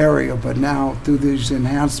challenging area, but now through these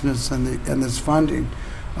enhancements and this funding,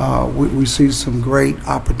 we see some great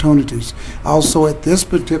opportunities. Also at this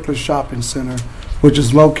particular shopping center, which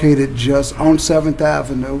is located just on 7th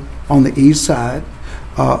Avenue on the east side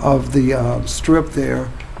of the strip there,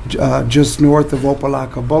 just north of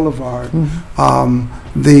Opelika Boulevard,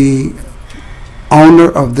 the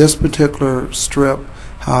owner of this particular strip,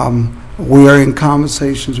 we are in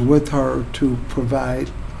conversations with her to provide,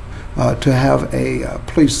 to have a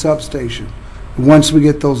police substation. Once we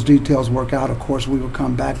get those details worked out, of course, we will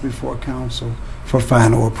come back before council for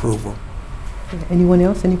final approval. Anyone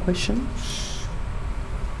else? Any questions?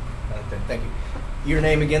 Thank you. Your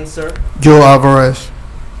name again, sir? Joe Alvarez.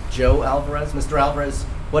 Joe Alvarez. Mr. Alvarez,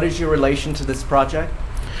 what is your relation to this project?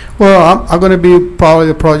 Well, I'm going to be probably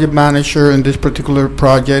the project manager in this particular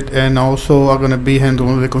project, and also I'm going to be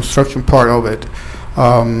handling the construction part of it.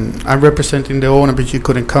 I'm representing the owner, but she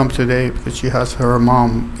couldn't come today because she has her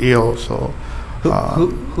mom ill. So,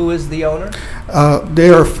 who is the owner? They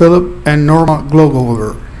are Philip and Norma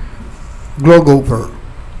Glogover.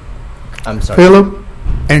 I'm sorry. Philip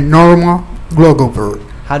and Norma Glogover.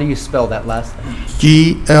 How do you spell that last name?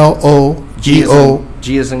 Glogo.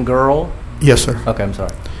 G as in girl? Yes, sir. Okay, I'm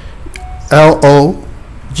sorry. Logo,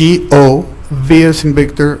 V as in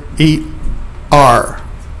Victor, ER.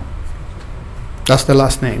 That's the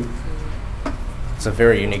last name. It's a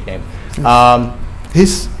very unique name.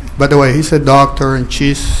 He's, by the way, he's a doctor, and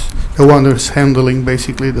she's the one who's handling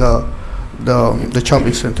basically the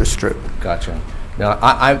shopping center strip. Gotcha. Now,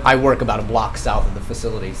 I work about a block south of the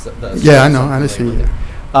facility. So yeah, I know. I see.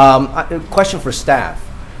 Question for staff.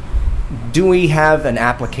 Do we have an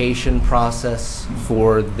application process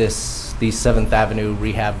for these 7th Avenue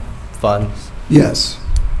rehab funds? Yes.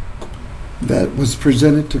 That was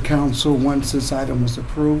presented to council once this item was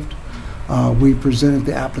approved. We presented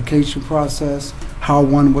the application process, how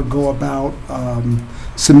one would go about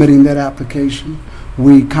submitting that application.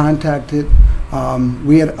 We contacted,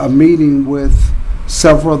 we had a meeting with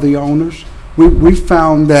several of the owners. We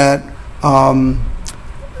found that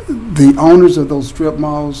the owners of those strip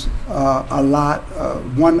malls,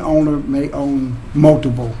 one owner may own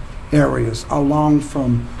multiple areas along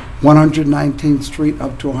from 119th Street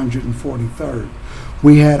up to 143rd.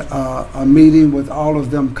 We had a meeting with all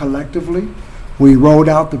of them collectively. We rolled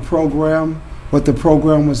out the program, what the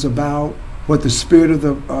program was about, what the spirit of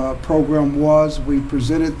the program was. We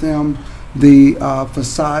presented them the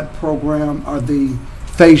facade program, or the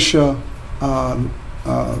fascia,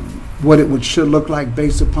 what it should look like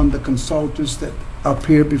based upon the consultants that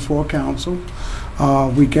appeared before council.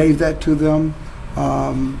 We gave that to them,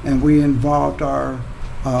 and we involved our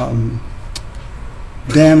Dan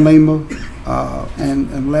Lima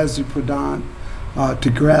and Leslie Pradant to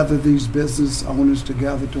gather these business owners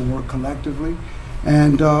together to work collectively.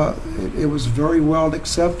 And it was very well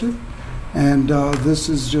accepted. And this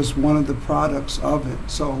is just one of the products of it.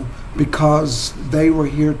 So because they were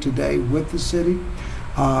here today with the city,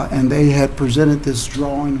 and they had presented this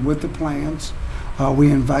drawing with the plans,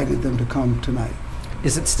 we invited them to come tonight.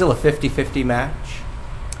 Is it still a 50-50 match?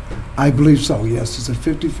 I believe so, yes. It's a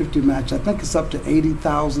 50-50 match. I think it's up to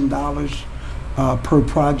 $80,000 per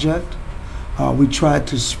project. We tried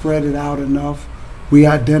to spread it out enough. We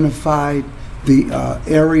identified the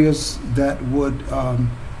areas that would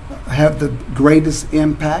have the greatest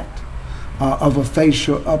impact of a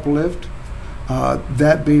facial uplift,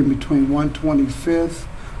 that being between 125th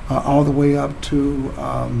all the way up to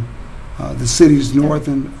the city's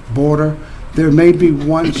northern border. There may be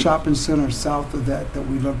one shopping center south of that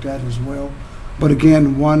we looked at as well. But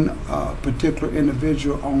again, one particular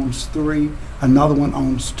individual owns 3, another one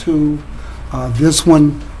owns 2. This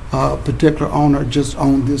one particular owner just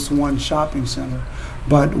owned this one shopping center.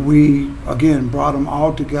 But we, again, brought them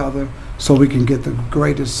all together so we can get the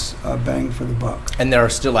greatest bang for the buck. And there are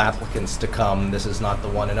still applicants to come. This is not the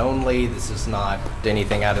one and only. This is not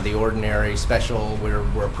anything out of the ordinary, special. We're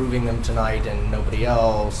approving them tonight and nobody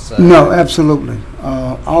else. No, absolutely.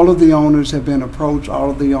 All of the owners have been approached.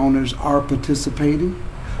 All of the owners are participating.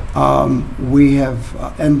 We have,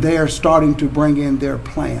 and they are starting to bring in their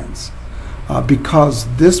plans because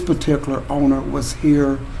this particular owner was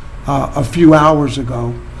here a few hours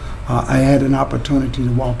ago. I had an opportunity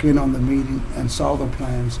to walk in on the meeting and saw the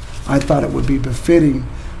plans. I thought it would be befitting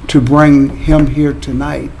to bring him here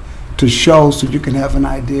tonight to show so you can have an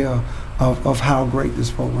idea of how great this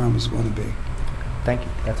program is going to be. Thank you.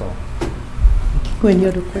 That's all. Any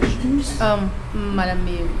other questions? Madam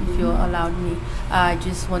Mayor, if you allowed me, I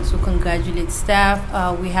just want to congratulate staff.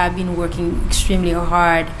 We have been working extremely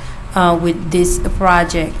hard with this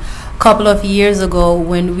project. Couple of years ago,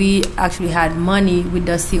 when we actually had money with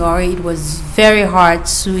the CRA, it was very hard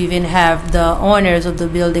to even have the owners of the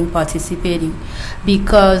building participating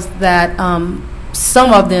because that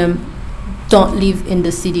some of them don't live in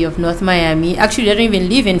the city of North Miami. Actually, they don't even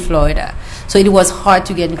live in Florida. So it was hard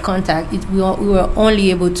to get in contact. We were only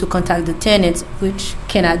able to contact the tenants, which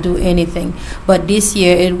cannot do anything. But this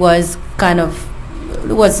year, it was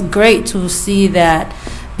great to see that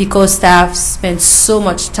because staff spent so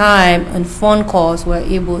much time on phone calls, we're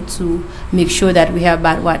able to make sure that we have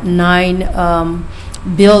about 9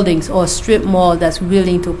 buildings or strip mall that's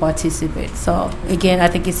willing to participate. So again, I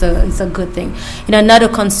think it's a good thing. And another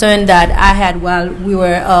concern that I had while we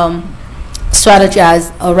were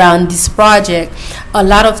strategized around this project, a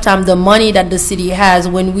lot of time the money that the city has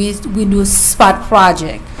when we do spot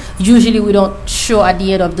project, usually we don't show at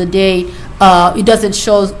the end of the day. It doesn't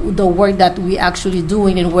show the work that we actually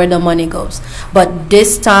doing and where the money goes. But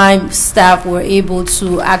this time, staff were able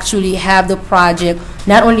to actually have the project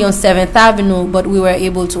not only on 7th Avenue, but we were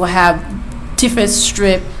able to have different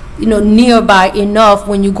strip, nearby enough.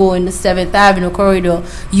 When you go in the 7th Avenue corridor,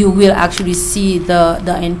 you will actually see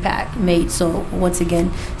the impact made. So once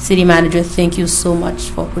again, City Manager, thank you so much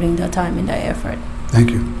for putting the time and the effort. Thank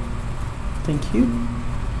you. Thank you.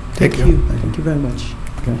 Thank you. Thank you very much.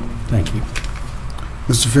 Okay, thank you.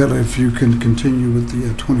 Mr. Fiddler, if you can continue with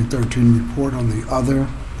the 2013 report on the other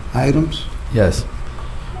items. Yes.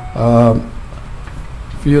 A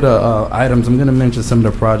few of the items, I'm going to mention some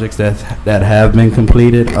of the projects that have been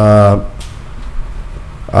completed. My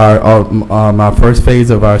first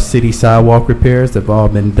phase of our city sidewalk repairs have all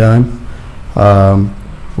been done.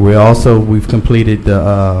 We've completed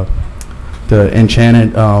the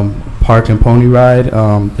Enchanted Park and Pony Ride,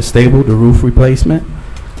 the stable, the roof replacement.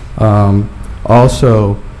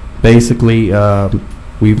 Also, basically,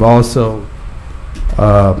 we've also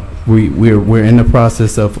we're in the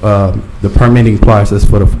process of the permitting process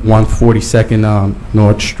for the 142nd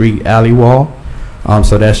North Street alley wall.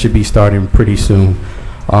 So that should be starting pretty soon.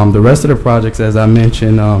 The rest of the projects, as I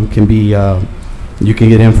mentioned, can be you can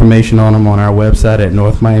get information on them on our website at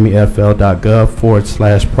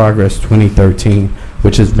northmiamifl.gov/progress 2013,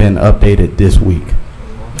 which has been updated this week.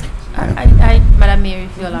 Madam Mayor,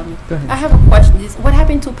 if you allow me, I have a question. What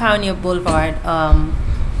happened to Pioneer Boulevard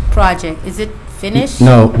project? Is it finished?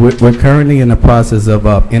 No, we're currently in the process of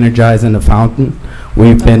energizing the fountain.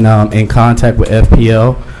 We've been in contact with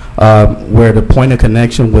FPL, where the point of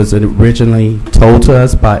connection was originally told to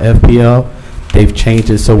us by FPL. They've changed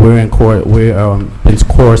it, so we're been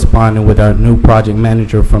corresponding with our new project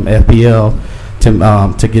manager from FPL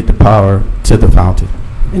to get the power to the fountain.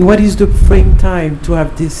 And what is the frame time to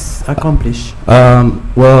have this accomplished?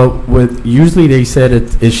 Well, usually they said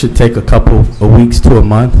it should take a couple of weeks to a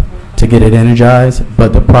month to get it energized,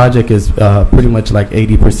 but the project is pretty much like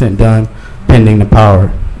 80% done, pending the power.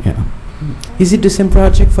 Yeah. Is it the same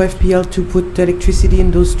project for FPL to put electricity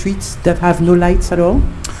in those streets that have no lights at all?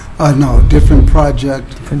 No, different project.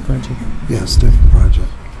 Different project. Yes, different project.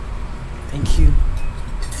 Thank you.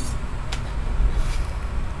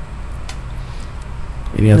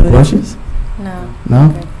 Any other questions? No.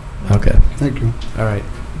 No? Okay. Thank you. All right.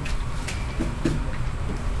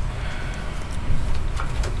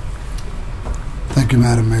 Thank you,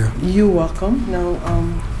 Madam Mayor. You're welcome. Now,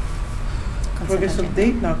 progress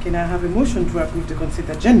update. Now, can I have a motion to approve the consent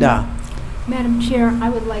agenda? Madam Chair, I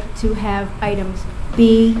would like to have items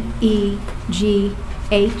B, E, G,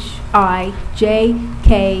 H, I, J,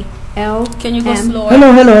 K, L, Can you go M. slower?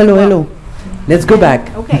 Hello. Let's go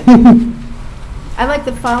back. Okay. I'd like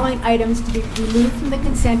the following items to be removed from the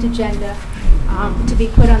consent agenda, to be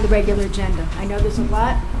put on the regular agenda. I know there's a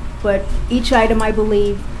lot, but each item, I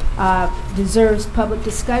believe, deserves public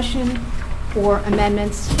discussion or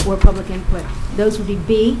amendments or public input. Those would be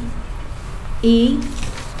B, E,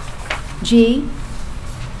 G,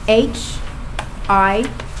 H, I,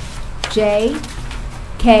 J,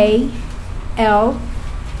 K, L,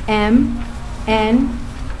 M, N,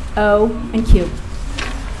 O, and Q.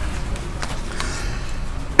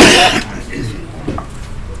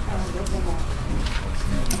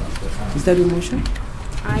 Is that a motion?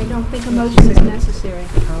 I don't think a motion is necessary.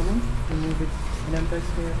 Remove it. Madam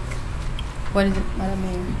Vice Mayor. What is it, Madam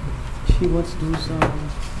Mayor? She wants those.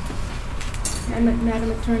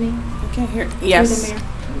 Madam Attorney? I can't hear. Through Yes. the mayor.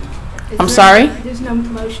 I'm sorry? There's no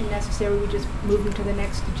motion necessary. We just move them to the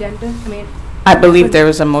next agenda. I mean, I believe there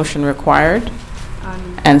is a motion required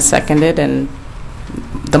um, and seconded, and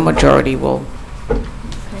the majority will.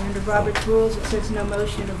 okay, under Robert's rules, it says no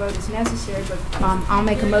motion or vote is necessary, but I'll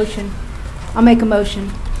make a motion. I'll make a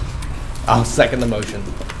motion. I'll second the motion.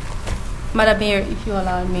 Madam Mayor, if you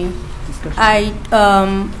allow me, I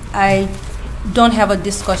don't have a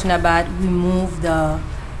discussion about remove the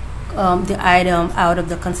item out of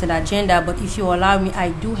the consent agenda, but if you allow me,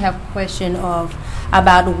 I do have question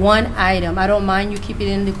about one item. I don't mind you keep it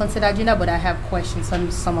in the consent agenda, but I have questions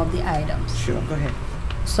on some of the items. Sure, go ahead.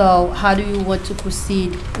 So how do you want to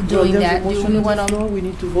proceed doing that? There's a motion on the floor. We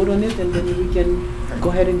need to vote on it, and then we can go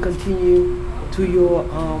ahead and continue to your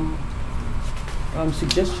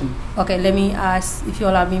suggestion. Okay, let me ask, if you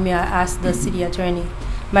allow me, may I ask the city attorney?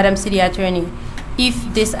 Madam City Attorney, if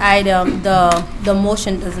this item, the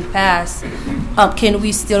motion doesn't pass, can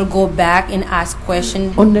we still go back and ask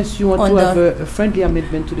questions? Unless you want to have a friendly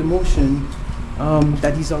amendment to the motion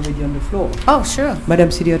that is already on the floor. Oh, sure.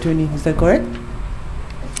 Madam City Attorney, is that correct?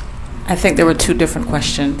 I think there were two different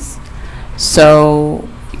questions. So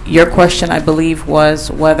your question, I believe, was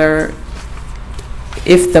whether,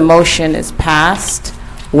 if the motion is passed,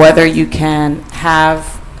 whether you can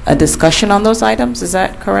have a discussion on those items. Is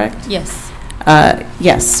that correct? Yes.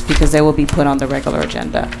 Yes, because they will be put on the regular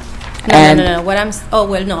agenda. No.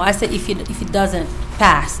 What no. I said if it doesn't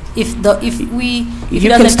pass, if you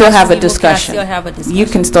can still have a discussion. You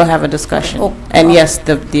can still have a discussion. Oh, and yes,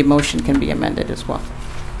 the motion can be amended as well.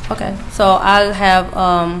 Okay, so I'll have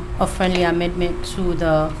a friendly amendment to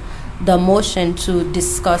the motion to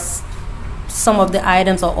discuss some of the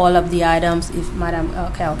items or all of the items if Madam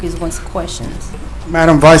Kalkis wants questions.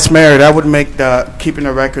 Madam Vice Mayor, that would make the keeping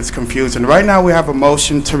the records confusing. Right now, we have a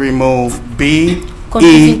motion to remove B,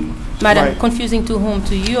 Confusing, E. Madam, Right. confusing to whom?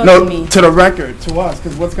 To you or No, to me? to the record, to us,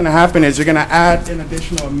 because what's going to happen is you're going to add an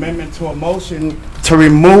additional amendment to a motion to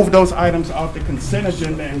remove those items off the consent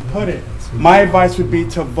agenda and put it. My advice would be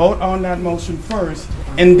to vote on that motion first,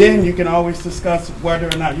 and then you can always discuss whether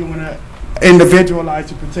or not you want to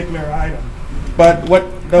individualize a particular item. But what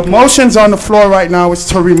the motion's on the floor right now is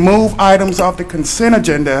to remove items off the consent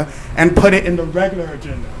agenda and put it in the regular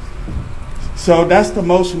agenda. So that's the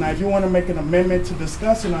motion. Now, if you want to make an amendment to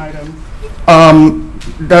discuss an item,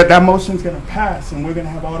 that motion's going to pass, and we're going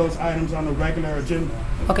to have all those items on the regular agenda.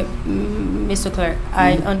 Okay, Mr. Clerk,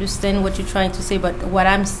 I understand what you're trying to say, but what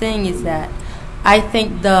I'm saying is that I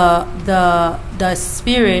think the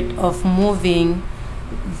spirit of moving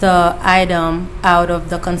the item out of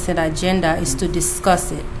the consent agenda is to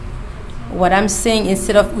discuss it. What I'm saying,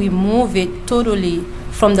 instead of we move it totally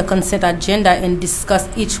from the consent agenda and discuss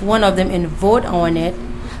each one of them and vote on it,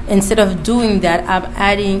 instead of doing that,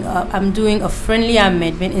 I'm doing a friendly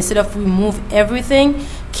amendment. Instead of remove everything,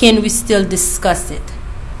 can we still discuss it?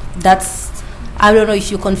 I don't know if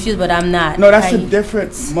you're confused, but I'm not. No, that's a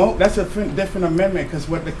different different amendment, because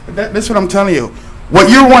that's what I'm telling you. What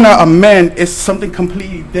you want to amend is something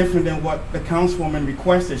completely different than what the councilwoman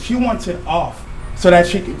requested. She wants it off so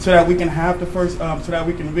that we can have the first, so that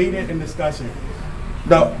we can read it and discuss it.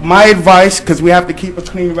 My advice, because we have to keep a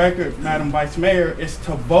clean record, Madam Vice Mayor, is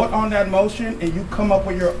to vote on that motion and you come up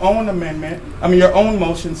with your own amendment, your own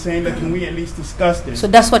motion saying that can we at least discuss this. So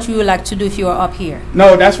that's what you would like to do if you were up here?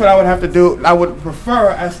 No, that's what I would have to do. I would prefer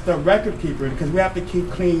as the record keeper, because we have to keep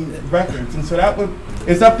clean records. And so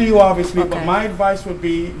it's up to you obviously, but my advice would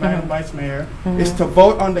be, Madam Vice Mayor, is to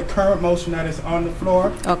vote on the current motion that is on the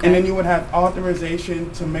floor, and then you would have authorization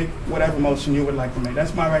to make whatever motion you would like to make.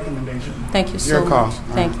 That's my recommendation. Thank you so Your call. much.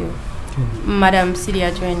 Thank you. Madam City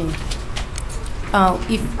Attorney,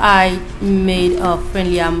 if I made a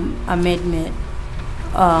friendly amendment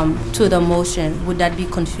to the motion, would that be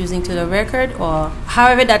confusing to the record, or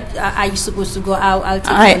however that are you supposed to go? I'll take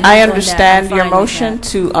I understand your motion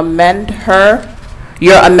to amend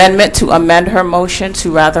your amendment to amend her motion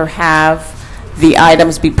to rather have the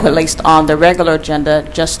items be placed on the regular agenda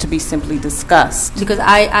just to be simply discussed. Because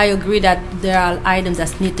I agree that there are items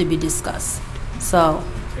that need to be discussed. So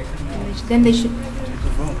then they should.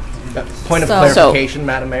 Point of clarification,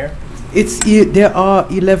 Madam Mayor. There are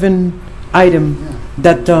 11 items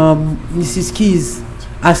that Mrs. Keys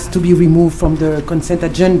asked to be removed from the consent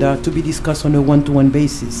agenda to be discussed on a one-to-one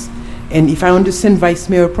basis. And if I understand Vice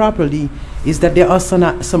Mayor properly, is that there are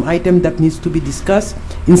some item that needs to be discussed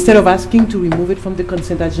instead of asking to remove it from the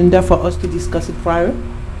consent agenda for us to discuss it prior?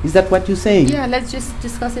 Is that what you're saying? yeah, let's just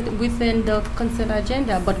discuss it within the consent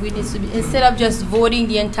agenda. But we need to be, instead of just voting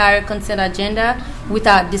the entire consent agenda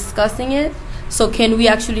without discussing it. So can we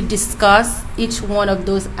actually discuss each one of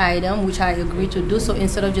those items, which I agree to do so,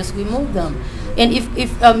 instead of just remove them? And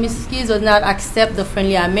if Ms. Keys does not accept the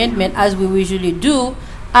friendly amendment, as we usually do,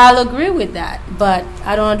 I'll agree with that. But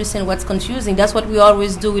I don't understand what's confusing. That's what we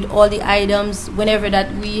always do with all the items. Whenever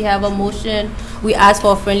that we have a motion, we ask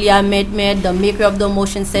for a friendly amendment. The maker of the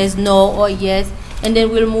motion says no or yes, and then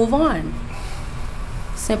we'll move on.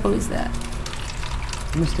 Simple as that.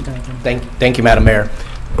 Mr. Garvin. Thank you, Madam Mayor.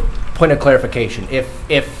 Point of clarification,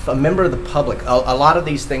 if a member of the public, a lot of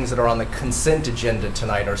these things that are on the consent agenda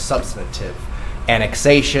tonight are substantive.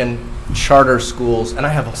 Annexation, charter schools, and I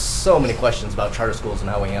have so many questions about charter schools and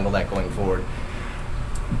how we handle that going forward.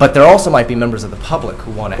 But there also might be members of the public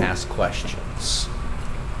who want to ask questions.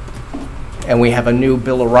 And we have a new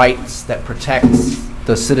Bill of Rights that protects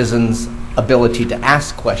the citizens' ability to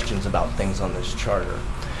ask questions about things on this charter.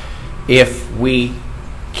 If we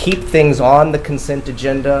keep things on the consent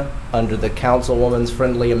agenda under the Councilwoman's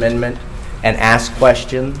friendly amendment and ask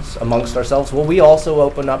questions amongst ourselves, will we also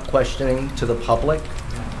open up questioning to the public?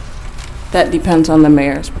 That depends on the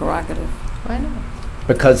mayor's prerogative. Why not?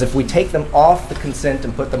 Because if we take them off the consent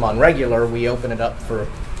and put them on regular, we open it up for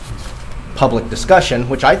public discussion,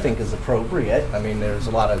 which I think is appropriate. I mean, there's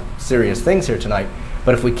a lot of serious things here tonight.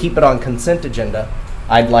 But if we keep it on consent agenda,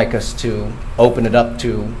 I'd like us to open it up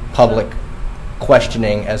to public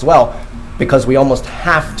questioning as well, because we almost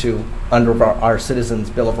have to under our Citizens'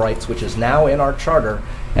 Bill of Rights, which is now in our charter,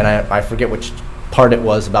 and I forget which part it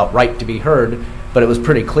was about right to be heard, but it was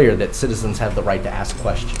pretty clear that citizens have the right to ask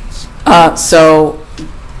questions. So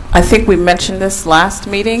I think we mentioned this last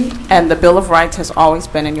meeting, and the Bill of Rights has always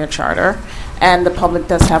been in your charter, and the public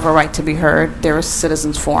does have a right to be heard. There is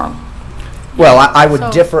citizens forum. Well, I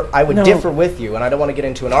would differ. I would differ with you, and I don't want to get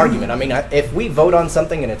into an argument. I mean, if we vote on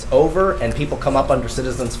something and it's over, and people come up under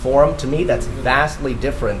citizens forum, to me that's vastly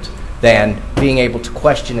different than being able to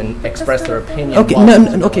question and express their opinion.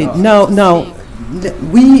 Okay, now,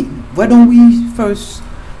 why don't we first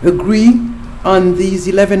agree on these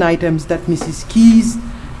 11 items that Mrs. Keys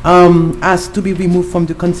asked to be removed from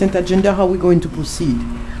the consent agenda? How are we going to proceed?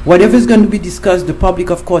 Whatever is going to be discussed, the public,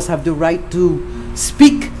 of course, have the right to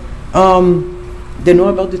speak. They know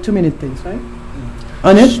about the 2-minute things, right?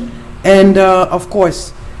 On it, and of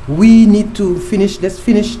course, we need to finish. Let's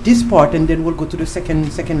finish this part, and then we'll go to the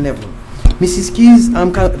second level. Mrs. Keys,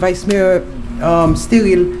 Vice Mayor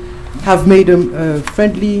Steril, have made a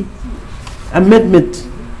friendly amendment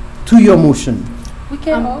to your motion. We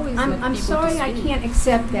can always. I'm sorry, I can't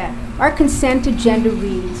accept that. Our consent agenda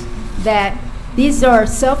reads that these are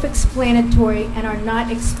self-explanatory and are not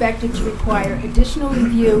expected to require additional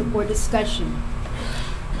review or discussion.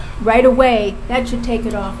 Right away, that should take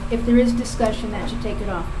it off. If there is discussion, that should take it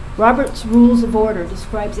off. Robert's Rules of Order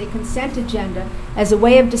describes a consent agenda as a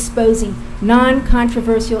way of disposing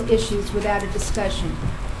non-controversial issues without a discussion.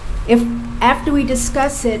 If after we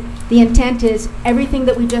discuss it, the intent is everything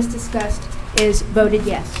that we just discussed is voted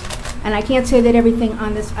yes. And I can't say that everything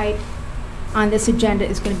on this agenda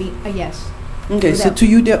is going to be a yes. Okay, so to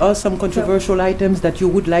you there are some controversial items that you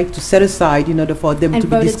would like to set aside in order for them to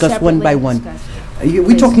be discussed one by one.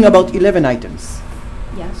 We're talking about 11 items.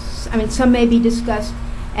 Yes. I mean, some may be discussed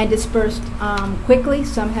and dispersed quickly.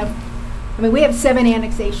 Some have, I mean, we have 7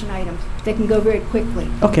 annexation items that can go very quickly.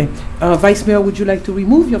 Okay. Vice Mayor, would you like to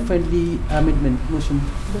remove your friendly amendment motion?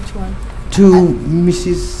 Which one? To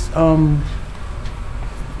Mrs.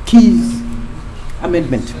 Key's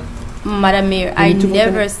amendment. Madam Mayor, I You need to vote on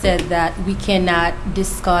never it? said that we cannot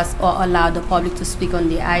discuss or allow the public to speak on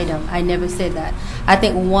the item. I never said that. I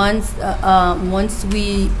think once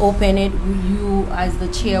we open it, you as the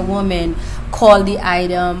chairwoman call the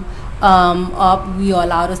item up, we are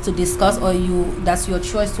allowed us to discuss, or that's your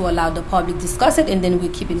choice to allow the public discuss it, and then we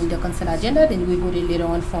keep it in the consent agenda, then we vote it later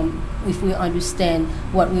on from if we understand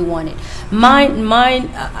what we wanted.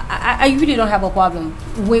 I really don't have a problem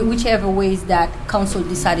with whichever ways that council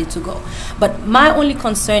decided to go. But my only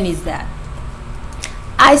concern is that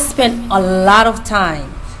I spent a lot of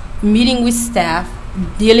time meeting with staff,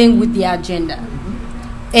 dealing with the agenda.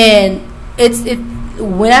 And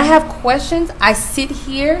when I have questions, I sit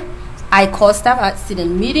here, I call staff, I sit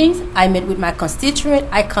in meetings, I meet with my constituent,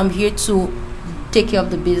 I come here to take care of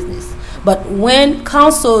the business. But when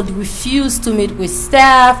council refuse to meet with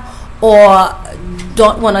staff or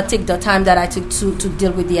don't want to take the time that I took to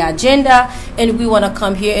deal with the agenda, and we want to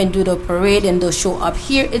come here and do the parade and the show up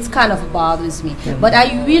here, it's kind of bothers me. But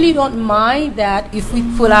I really don't mind that if we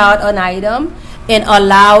pull out an item and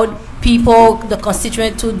allow people, the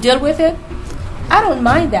constituent, to deal with it. I don't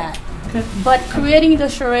mind that. But creating the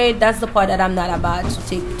charade, that's the part that I'm not about to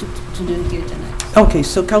take to do here tonight. Okay,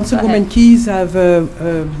 so Councilwoman Keys have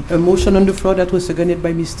a motion on the floor that was seconded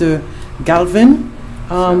by Mr. Galvin.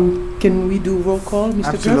 Can we do roll call,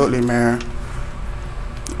 Mr. Absolutely, Mayor.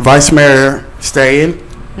 Vice Mayor Stayen?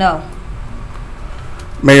 No.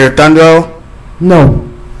 Mayor Thundro? No.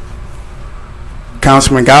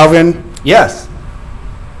 Councilman Galvin? Yes.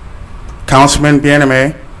 Councilman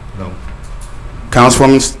Bieneme? No.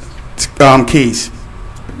 Councilwoman Keys?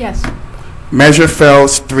 Yes. Measure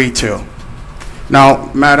fails 3-2.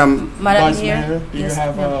 Now, Madam Vice Mayor, Mayor, do you yes,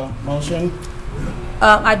 have ma'am. a motion?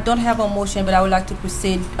 I don't have a motion, but I would like to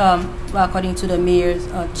proceed according to the mayor's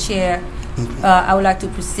chair. I would like to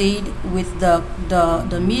proceed with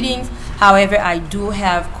the meetings. However, I do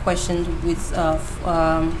have questions with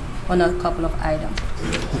on a couple of items.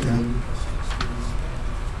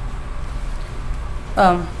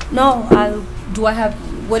 No, do I have?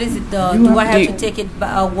 What is it? Do I have to take it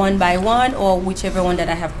one by one, or whichever one that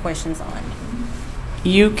I have questions on?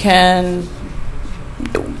 You can.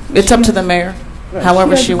 It's up to the mayor.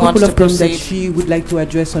 However she wants to a couple of them that proceed. she would like to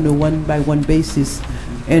address on a one-by-one basis,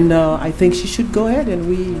 and I think she should go ahead and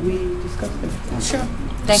we discuss them. Sure.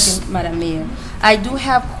 Thank you, Madam Mayor. I do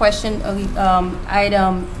have question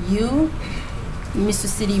item U, Mr.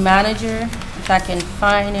 City Manager, if I can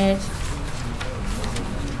find it.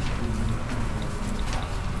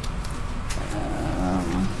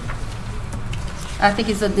 I think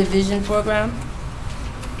it's a division program.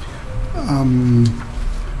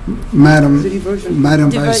 Madam Diver-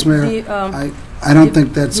 Vice Mayor, the, I don't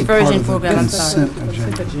think that's a part diversion of the program, I'm sorry. consent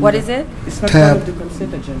agenda. What is it? It's not Tab. part of the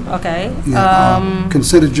consent agenda. Okay. Yeah,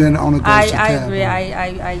 consent agenda only goes to I tab. agree.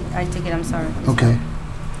 I take it. I'm sorry. Okay.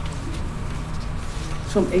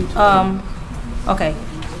 From 8 to Okay.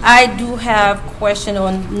 I do have question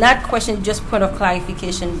on, not question, just point of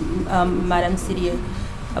clarification, Madam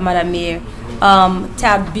Mayor.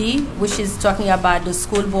 Tab B, which is talking about the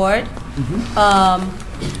school board.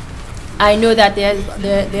 I know that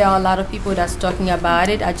there are a lot of people that's talking about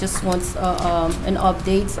it. I just want an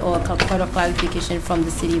update or a point of clarification from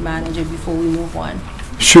the city manager before we move on.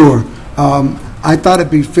 Sure. I thought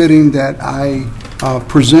it'd be fitting that I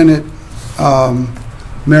presented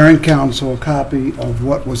Mayor and Council a copy of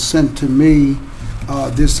what was sent to me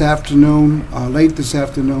this afternoon, late this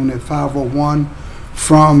afternoon at 5:01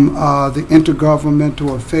 from the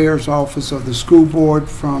Intergovernmental Affairs Office of the School Board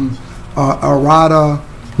from Arada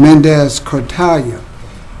Mendez Cortalia.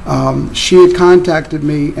 She had contacted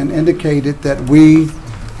me and indicated that we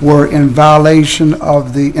were in violation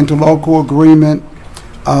of the interlocal agreement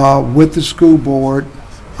with the school board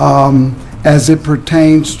as it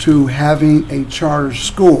pertains to having a charter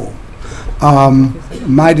school.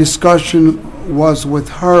 My discussion was with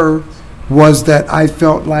her was that I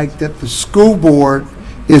felt like that the school board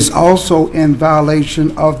is also in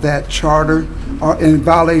violation of that charter or in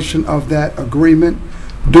violation of that agreement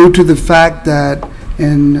due to the fact that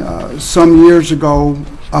in some years ago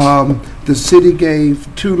the city gave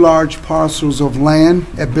 2 large parcels of land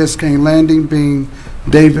at Biscayne Landing, being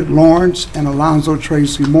David Lawrence and Alonzo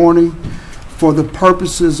Tracy Morning, for the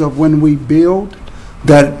purposes of when we build,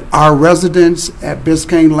 that our residents at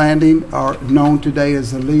Biscayne Landing, are known today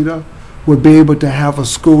as Alita, would be able to have a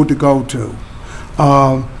school to go to.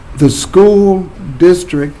 The school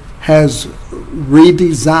district has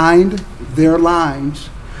redesigned their lines,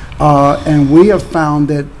 and we have found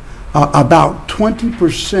that about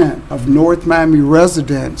 20% of North Miami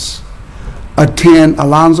residents attend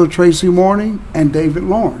Alonzo Tracy Morning and David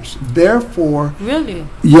Lawrence. Therefore, Really?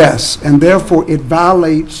 yes, and therefore it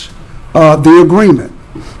violates the agreement.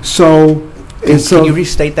 So, Can you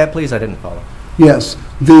restate that, please? I didn't follow. yes,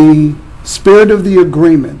 the spirit of the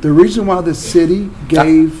agreement, the reason why the city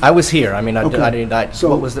gave, I was here. I mean, I Okay. didn't. So-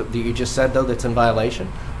 What was that you just said, though, that's in violation?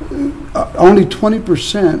 only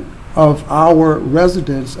 20% of our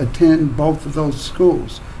residents attend both of those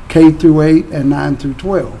schools, K through 8 and 9 through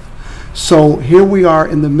 12. So here we are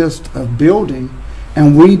in the midst of building,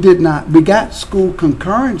 and we got school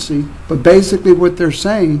concurrency, but basically what they're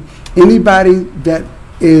saying, anybody that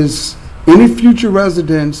is, any future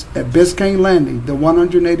residents at Biscayne Landing, the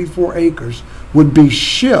 184 acres, would be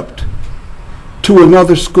shipped to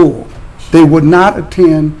another school. They would not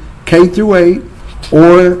attend K through 8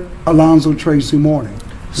 or Alonzo Tracy Morning.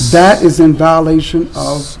 That is in violation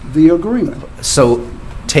of the agreement. So,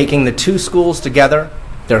 taking the two schools together,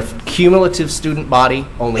 their cumulative student body,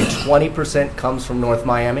 only 20% comes from North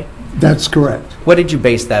Miami? That's correct. What did you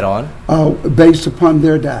base that on? Based upon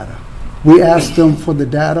their data. We asked them for the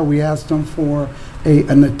data. We asked them for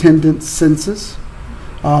an attendance census,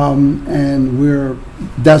 and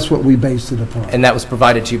that's what we based it upon. And that was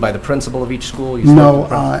provided to you by the principal of each school? You spoke No, to the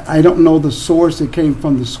principal? I don't know the source. It came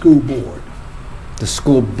from the school board. The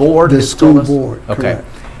school board? The has school told us? board, Okay. correct.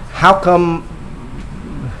 How come,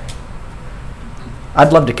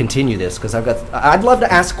 I'd love to continue this, because I'd love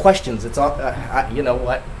to ask questions. It's all, you know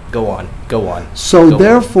what? Go on. So Go on.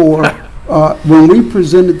 therefore, when we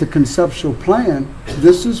presented the conceptual plan,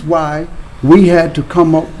 this is why we had to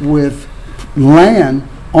come up with land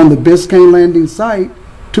on the Biscayne Landing site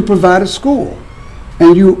to provide a school.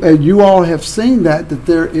 And you all have seen that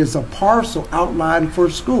there is a parcel outlined for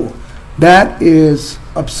a school. That is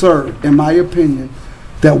absurd, in my opinion,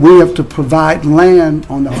 that we have to provide land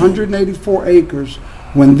on the 184 acres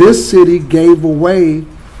when this city gave away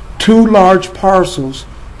 2 large parcels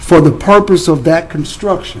for the purpose of that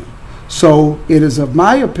construction. So it is of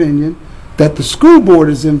my opinion that the school board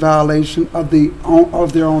is in violation of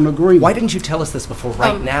their own agreement. Why didn't you tell us this before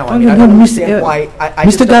right now? Oh, I mean, I no, don't Mr. understand why. I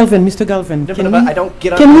just Mr. don't- Galvin, Mr. Galvin, No, can but we- I don't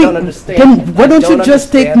get. can I we- don't understand. Why I don't you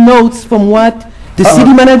just take understand. notes from what the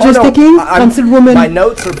city manager is no, taking? I'm- Councilwoman, my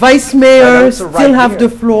notes are- Vice my Mayor notes are still right have here. the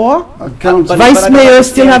floor. But Vice I don't Mayor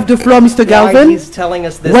still understand have the floor, Mr. why Galvin. he's telling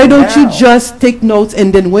us this Why don't you now. just take notes,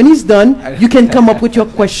 and then when he's done, you can come up with your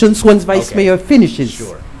questions once Vice Mayor finishes.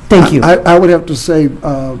 Sure. Thank you. I would have to say,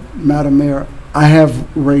 Madam Mayor, I have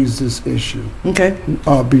raised this issue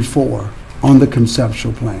before on the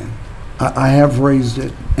conceptual plan. I have raised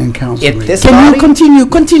it in council At meeting. this Can you body?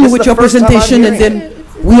 continue This with is your the first time I'm presentation, and hearing then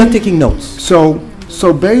we are taking notes.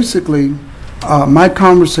 So basically, my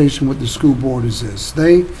conversation with the school board is this.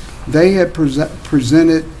 They had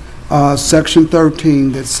presented Section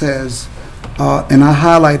 13 that says, and I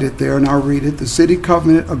highlighted there and I'll read it, the city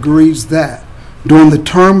covenant agrees that during the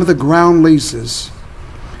term of the ground leases,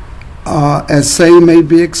 as same may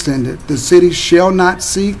be extended, the city shall not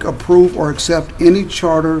seek, approve, or accept any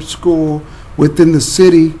charter school within the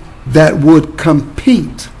city that would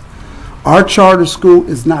compete. Our charter school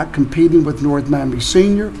is not competing with North Miami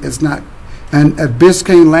Senior. It's not, and at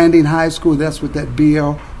Biscayne Landing High School, that's with that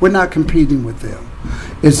BL, we're not competing with them.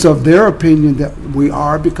 It's of their opinion that we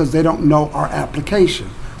are because they don't know our application.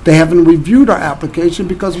 They haven't reviewed our application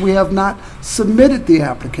because we have not submitted the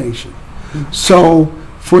application. So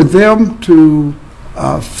for them to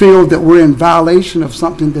feel that we're in violation of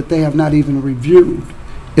something that they have not even reviewed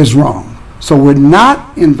is wrong. So we're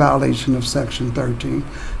not in violation of Section 13.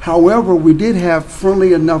 However, we did have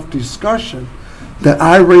friendly enough discussion that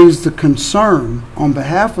I raised the concern on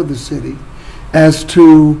behalf of the city as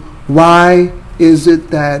to why is it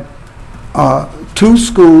that 2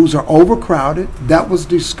 schools are overcrowded. That was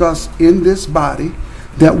discussed in this body,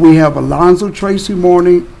 that we have Alonzo Tracy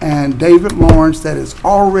Morning and David Lawrence that is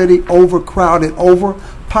already overcrowded,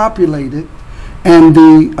 overpopulated, and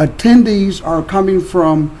the attendees are coming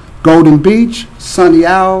from Golden Beach, Sunny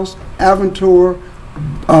Isles, Aventura,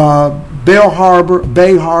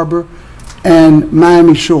 Bay Harbor, and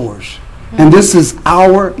Miami Shores. And this is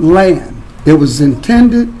our land. It was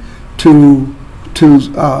intended to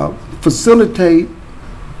facilitate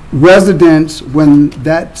residents when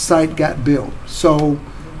that site got built. So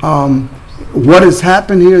what has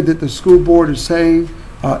happened here that the school board is saying,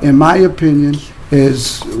 in my opinion,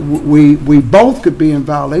 is we both could be in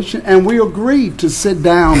violation, and we agreed to sit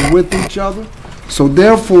down with each other. So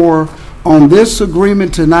therefore, On this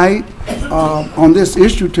agreement tonight, on this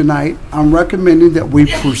issue tonight, I'm recommending that we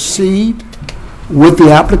proceed with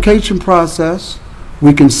the application process.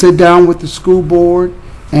 We can sit down with the school board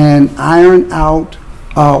and iron out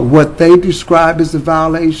what they describe as a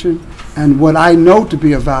violation and what I know to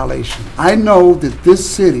be a violation. I know that this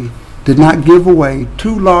city did not give away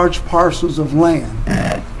 2 large parcels of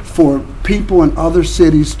land for people in other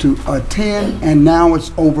cities to attend, and now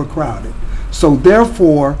it's overcrowded. So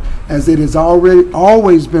therefore, as it has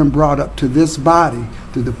always been brought up to this body,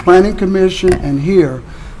 to the Planning Commission and here,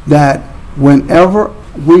 that whenever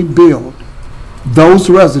we build, those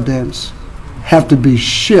residents have to be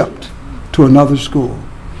shipped to another school.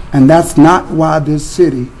 And that's not why this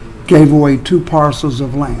city gave away 2 parcels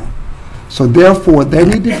of land. So therefore, they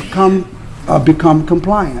need to become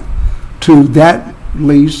compliant to that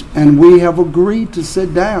lease, and we have agreed to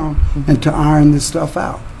sit down and to iron this stuff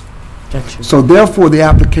out. Gotcha. So therefore, the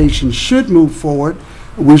application should move forward.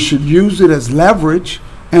 We should use it as leverage,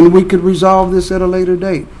 and we could resolve this at a later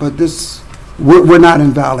date. But this, we're not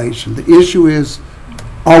in violation. The issue is,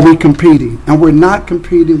 are we competing? And we're not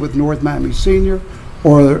competing with North Miami Senior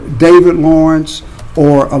or David Lawrence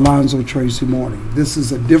or Alonzo Tracy Morning. This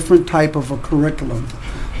is a different type of a curriculum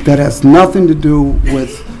that has nothing to do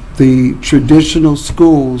with the traditional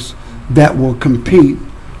schools that will compete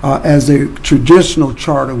as a traditional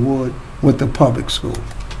charter would with the public school.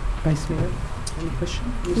 Vice Mayor, any question?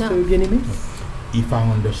 No. Mr. Bien-Aimé? If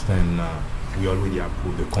I understand, we already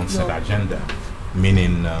approved the consent agenda,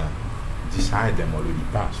 meaning this item already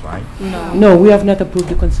passed, right? No, we have not approved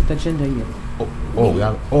the consent agenda yet. Oh, we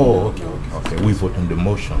have. Oh, okay. We vote on the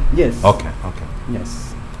motion. Yes. Okay.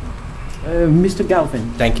 Yes. Mr.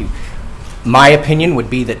 Galvin. Thank you. My opinion would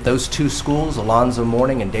be that those 2 schools, Alonzo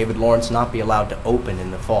Morning and David Lawrence, not be allowed to open in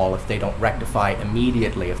the fall if they don't rectify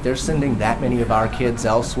immediately. If they're sending that many of our kids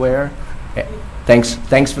elsewhere,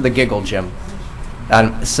 thanks for the giggle, Jim.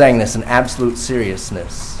 I'm saying this in absolute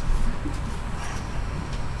seriousness.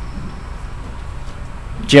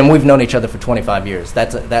 Jim, we've known each other for 25 years.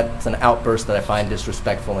 That's an outburst that I find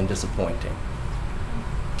disrespectful and disappointing.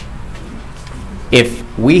 If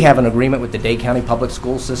we have an agreement with the Dade County Public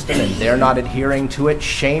School System and they're not adhering to it,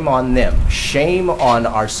 shame on them. Shame on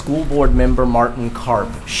our school board member, Martin Karp.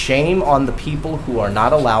 Shame on the people who are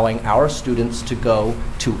not allowing our students to go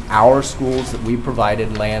to our schools that we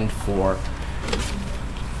provided land for.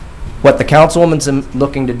 What the councilwoman's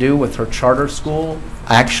looking to do with her charter school,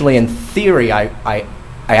 actually, in theory, I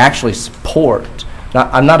actually support.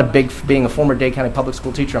 I'm not a big, being a former Dade County Public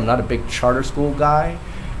School teacher, I'm not a big charter school guy.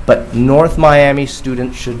 But North Miami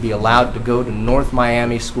students should be allowed to go to North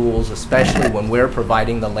Miami schools, especially when we're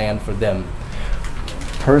providing the land for them.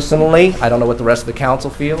 Personally, I don't know what the rest of the council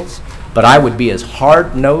feels, but I would be as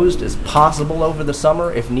hard-nosed as possible over the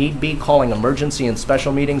summer, if need be, calling emergency and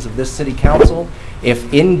special meetings of this city council.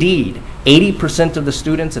 If indeed 80% of the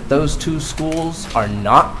students at those 2 schools are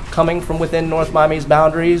not coming from within North Miami's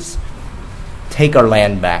boundaries, take our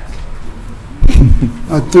land back.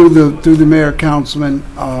 Through the mayor, councilman,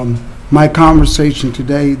 my conversation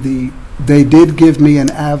today, they did give me an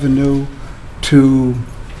avenue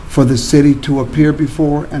for the city to appear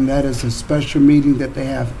before, and that is a special meeting that they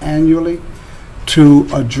have annually to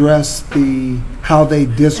address how they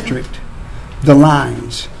district the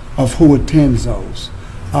lines of who attends those.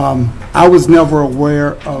 I was never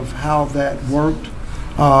aware of how that worked,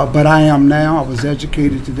 but I am now. I was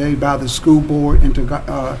educated today by the school board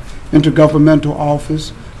intergovernmental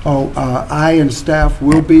office. I and staff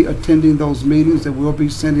will be attending those meetings. They will be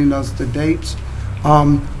sending us the dates.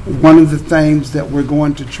 One of the things that we're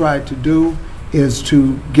going to try to do is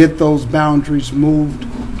to get those boundaries moved,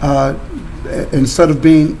 instead of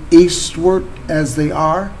being eastward as they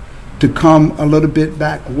are, to come a little bit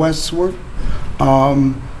back westward,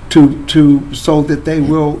 so that they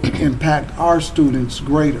will impact our students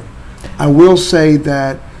greater. I will say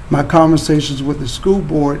that my conversations with the school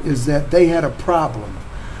board is that they had a problem.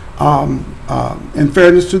 In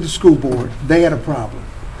fairness to the school board, they had a problem.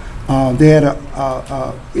 They had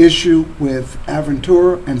a issue with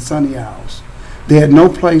Aventura and Sunny Isles. They had no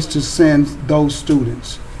place to send those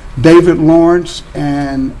students. David Lawrence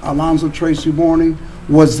and Alonzo Tracy Morning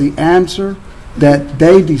was the answer that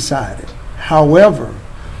they decided. However,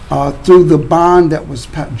 through the bond that was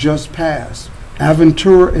just passed,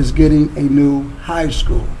 Aventura is getting a new high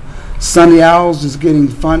school. Sunny Isles is getting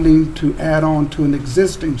funding to add on to an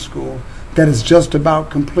existing school that is just about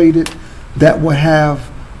completed, that will have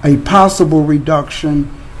a possible reduction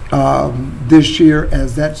this year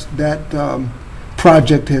as that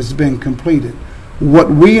project has been completed. What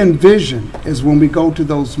we envision is when we go to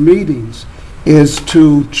those meetings is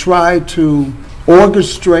to try to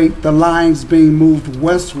orchestrate the lines being moved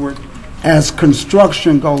westward as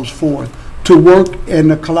construction goes forth, to work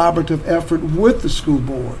in a collaborative effort with the school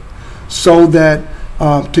board so that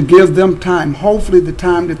to give them time, hopefully the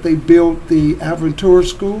time that they build the Aventura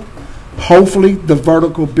School, hopefully the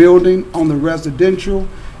vertical building on the residential,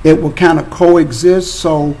 it will kind of coexist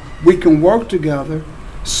so we can work together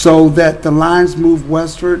so that the lines move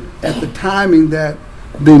westward at the timing that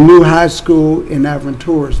the new high school in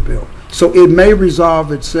Aventura is built. So it may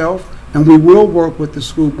resolve itself, and we will work with the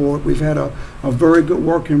school board. We've had a very good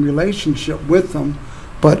working relationship with them.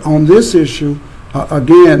 But on this issue,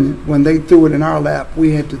 again, when they threw it in our lap,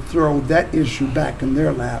 we had to throw that issue back in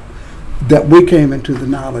their lap that we came into the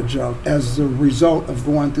knowledge of as a result of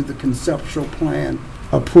going through the conceptual plan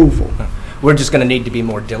approval. We're just going to need to be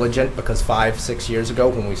more diligent because 5-6 years ago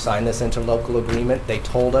when we signed this interlocal agreement, they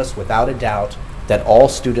told us without a doubt that all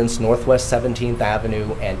students Northwest 17th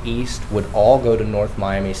Avenue and East would all go to North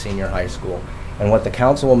Miami Senior High School. And what the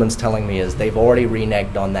councilwoman's telling me is they've already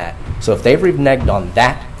reneged on that. So if they've reneged on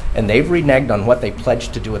that and they've reneged on what they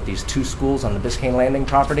pledged to do at these 2 schools on the Biscayne Landing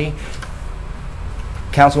property,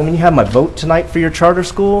 Councilwoman, you have my vote tonight for your charter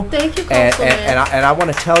school. Thank you, And Councilman. I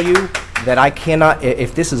want to tell you that I cannot,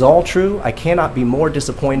 if this is all true, I cannot be more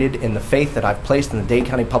disappointed in the faith that I've placed in the Dade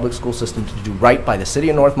County Public School System to do right by the city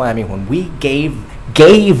of North Miami when we gave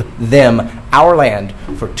them our land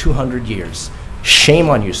for 200 years. Shame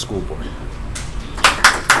on you, school board.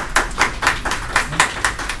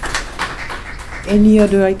 Any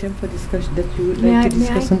other item for discussion that you would May like I- to may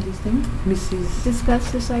discuss I on this thing? Mrs.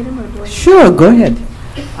 Discuss this item, or do I? Sure, go ahead.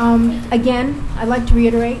 Again, I'd like to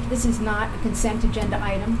reiterate, this is not a consent agenda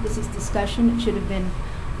item. This is discussion. It should have been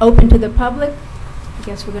open to the public. I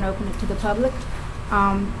guess we're going to open it to the public.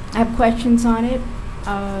 I have questions on it.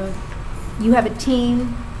 You have a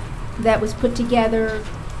team that was put together,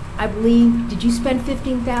 I believe, did you spend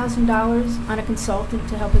 $15,000 on a consultant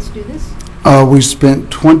to help us do this? We spent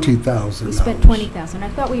 $20,000. We spent $20,000. I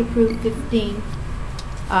thought we approved 15.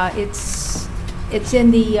 It's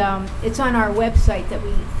in the it's on our website that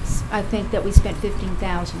I think that we spent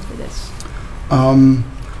 15,000 for this.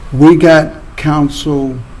 We got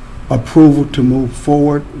council approval to move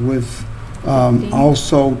forward with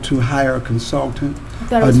also to hire a consultant. I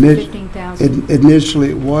thought it was for 15,000. Initially,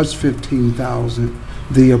 it was 15,000.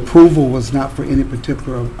 The approval was not for any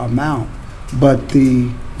particular amount, but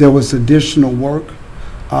there was additional work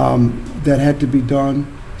that had to be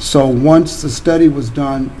done. So once the study was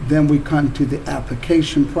done, then we come to the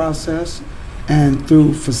application process, and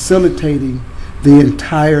through facilitating the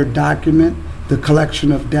entire document, the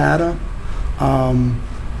collection of data,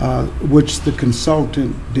 which the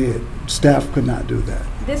consultant did. Staff could not do that.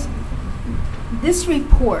 This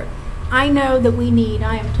report, I know that we need,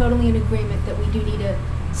 I am totally in agreement that we do need a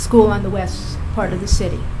school on the west part of the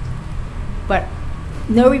city. But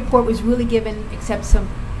no report was really given except some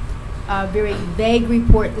very vague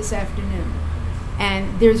report this afternoon.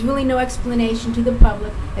 And there's really no explanation to the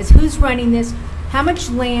public as who's running this, how much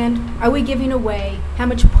land are we giving away, how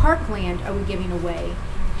much parkland are we giving away.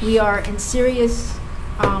 We are in serious,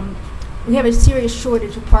 we have a serious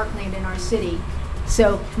shortage of parkland in our city.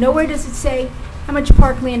 So nowhere does it say how much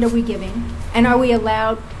parkland are we giving, and are we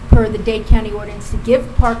allowed, per the Dade County ordinance, to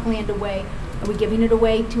give parkland away? Are we giving it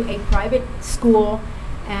away to a private school?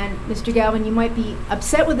 And Mr. Galvin, you might be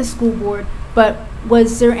upset with the school board, but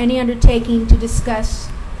was there any undertaking to discuss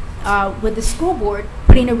with the school board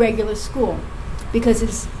putting a regular school?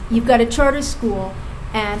 Because you've got a charter school,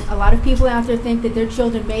 and a lot of people out there think that their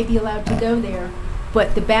children may be allowed to go there,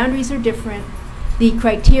 but the boundaries are different. The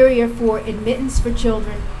criteria for admittance for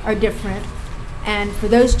children are different. And for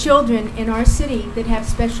those children in our city that have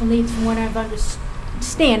special needs, from what I've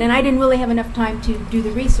understand, and I didn't really have enough time to do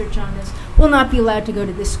the research on this, will not be allowed to go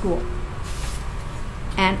to this school.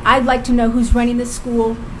 And I'd like to know who's running this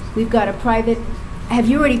school. We've got a private, have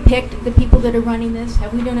you already picked the people that are running this?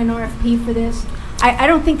 Have we done an RFP for this? I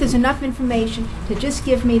don't think there's enough information to just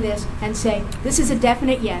give me this and say, this is a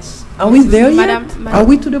definite yes. Are we there yet? Madam. Are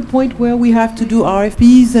we to the point where we have to do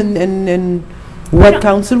RFPs and what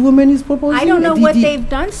Councilwoman is proposing? I don't know what they've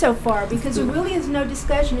done so far, because there really is no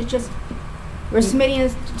discussion. It's just, we're submitting a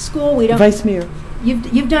school, we don't. Vice Mayor.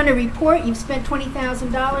 You've done a report, you've spent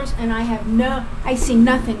 $20,000, and I see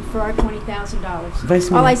nothing for our $20,000.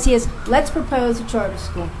 Vice All Mayor. I see is, let's propose a charter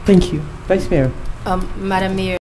school. Thank you. Vice Mayor. Madam Mayor,